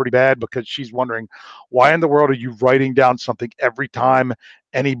it was pretty bad because she's wondering, why in the world are you writing down something every time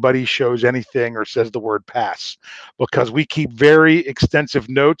anybody shows anything or says the word pass? Because we keep very extensive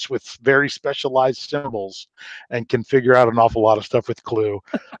notes with very specialized symbols and can figure out an awful lot of stuff with Clue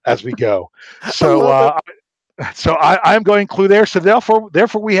as we go. So I'm going Clue there. So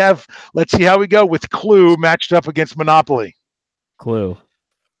therefore we have, let's see how we go with Clue matched up against Monopoly. Clue.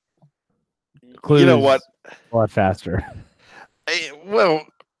 You know what? A lot faster. Well,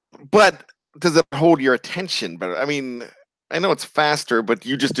 but does it hold your attention better? I mean, I know it's faster, but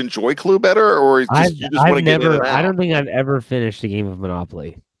you just enjoy Clue better, or you just want to get in and out? I don't think I've ever finished a game of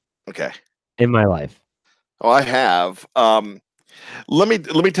Monopoly. Okay. In my life. Oh, I have. Let me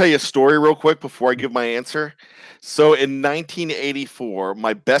tell you a story real quick before I give my answer. So in 1984,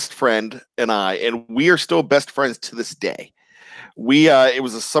 my best friend and I, and we are still best friends to this day. It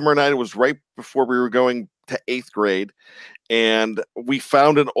was a summer night. It was right before we were going to 8th grade, and we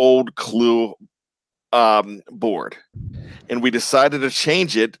found an old Clue board, and we decided to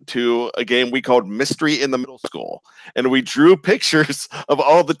change it to a game we called Mystery in the Middle School, and we drew pictures of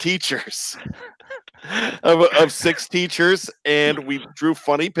all the teachers. of 6 teachers, and we drew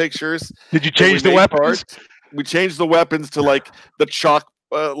funny pictures. Did you change the weapons? We changed the weapons to like the chalk,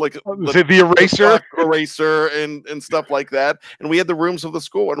 the eraser and stuff like that. And we had the rooms of the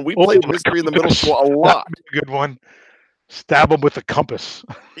school, and we played Mystery in the Middle School a lot. A good one. Stab them with a compass.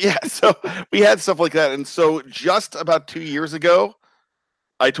 Yeah, so we had stuff like that. And so just about 2 years ago,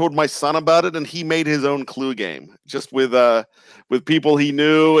 I told my son about it, and he made his own Clue game, just with people he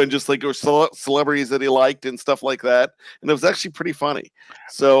knew and just like celebrities that he liked and stuff like that. And it was actually pretty funny.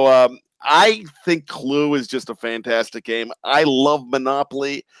 So I think Clue is just a fantastic game. I love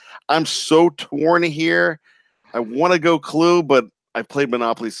Monopoly. I'm so torn here. I want to go Clue, but I've played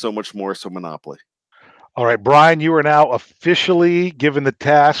Monopoly so much more, so Monopoly. All right, Brian, you are now officially given the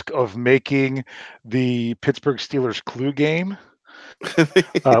task of making the Pittsburgh Steelers Clue game.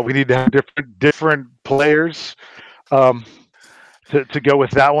 We need to have different players to go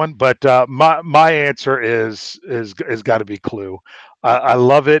with that one. But my answer is got to be Clue. I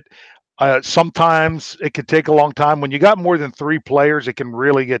love it. Sometimes it could take a long time. When you got more than 3 players, it can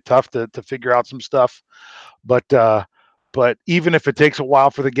really get tough to figure out some stuff. But even if it takes a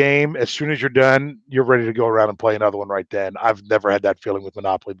while for the game, as soon as you're done, you're ready to go around and play another one right then. I've never had that feeling with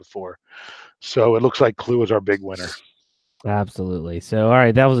Monopoly before. So it looks like Clue is our big winner. Absolutely. So, all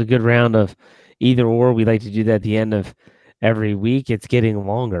right, that was a good round of either or. We like to do that at the end of every week. It's getting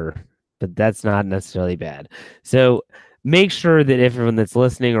longer, but that's not necessarily bad. So make sure that everyone that's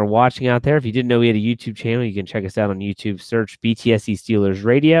listening or watching out there, if you didn't know we had a YouTube channel, you can check us out on YouTube. Search BTSC Steelers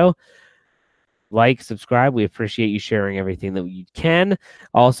Radio. Like, subscribe. We appreciate you sharing everything that you can.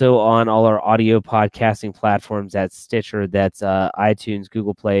 Also on all our audio podcasting platforms, that's Stitcher, that's iTunes,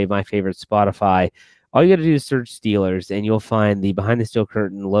 Google Play, my favorite, Spotify. All you got to do is search Steelers, and you'll find the Behind the Steel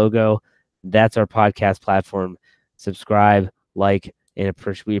Curtain logo. That's our podcast platform. Subscribe, like, and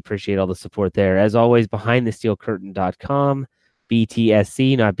we appreciate all the support there. As always, BehindTheSteelCurtain.com,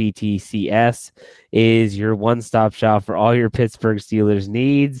 BTSC, not BTCS, is your one-stop shop for all your Pittsburgh Steelers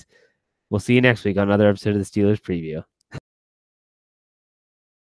needs. We'll see you next week on another episode of the Steelers Preview.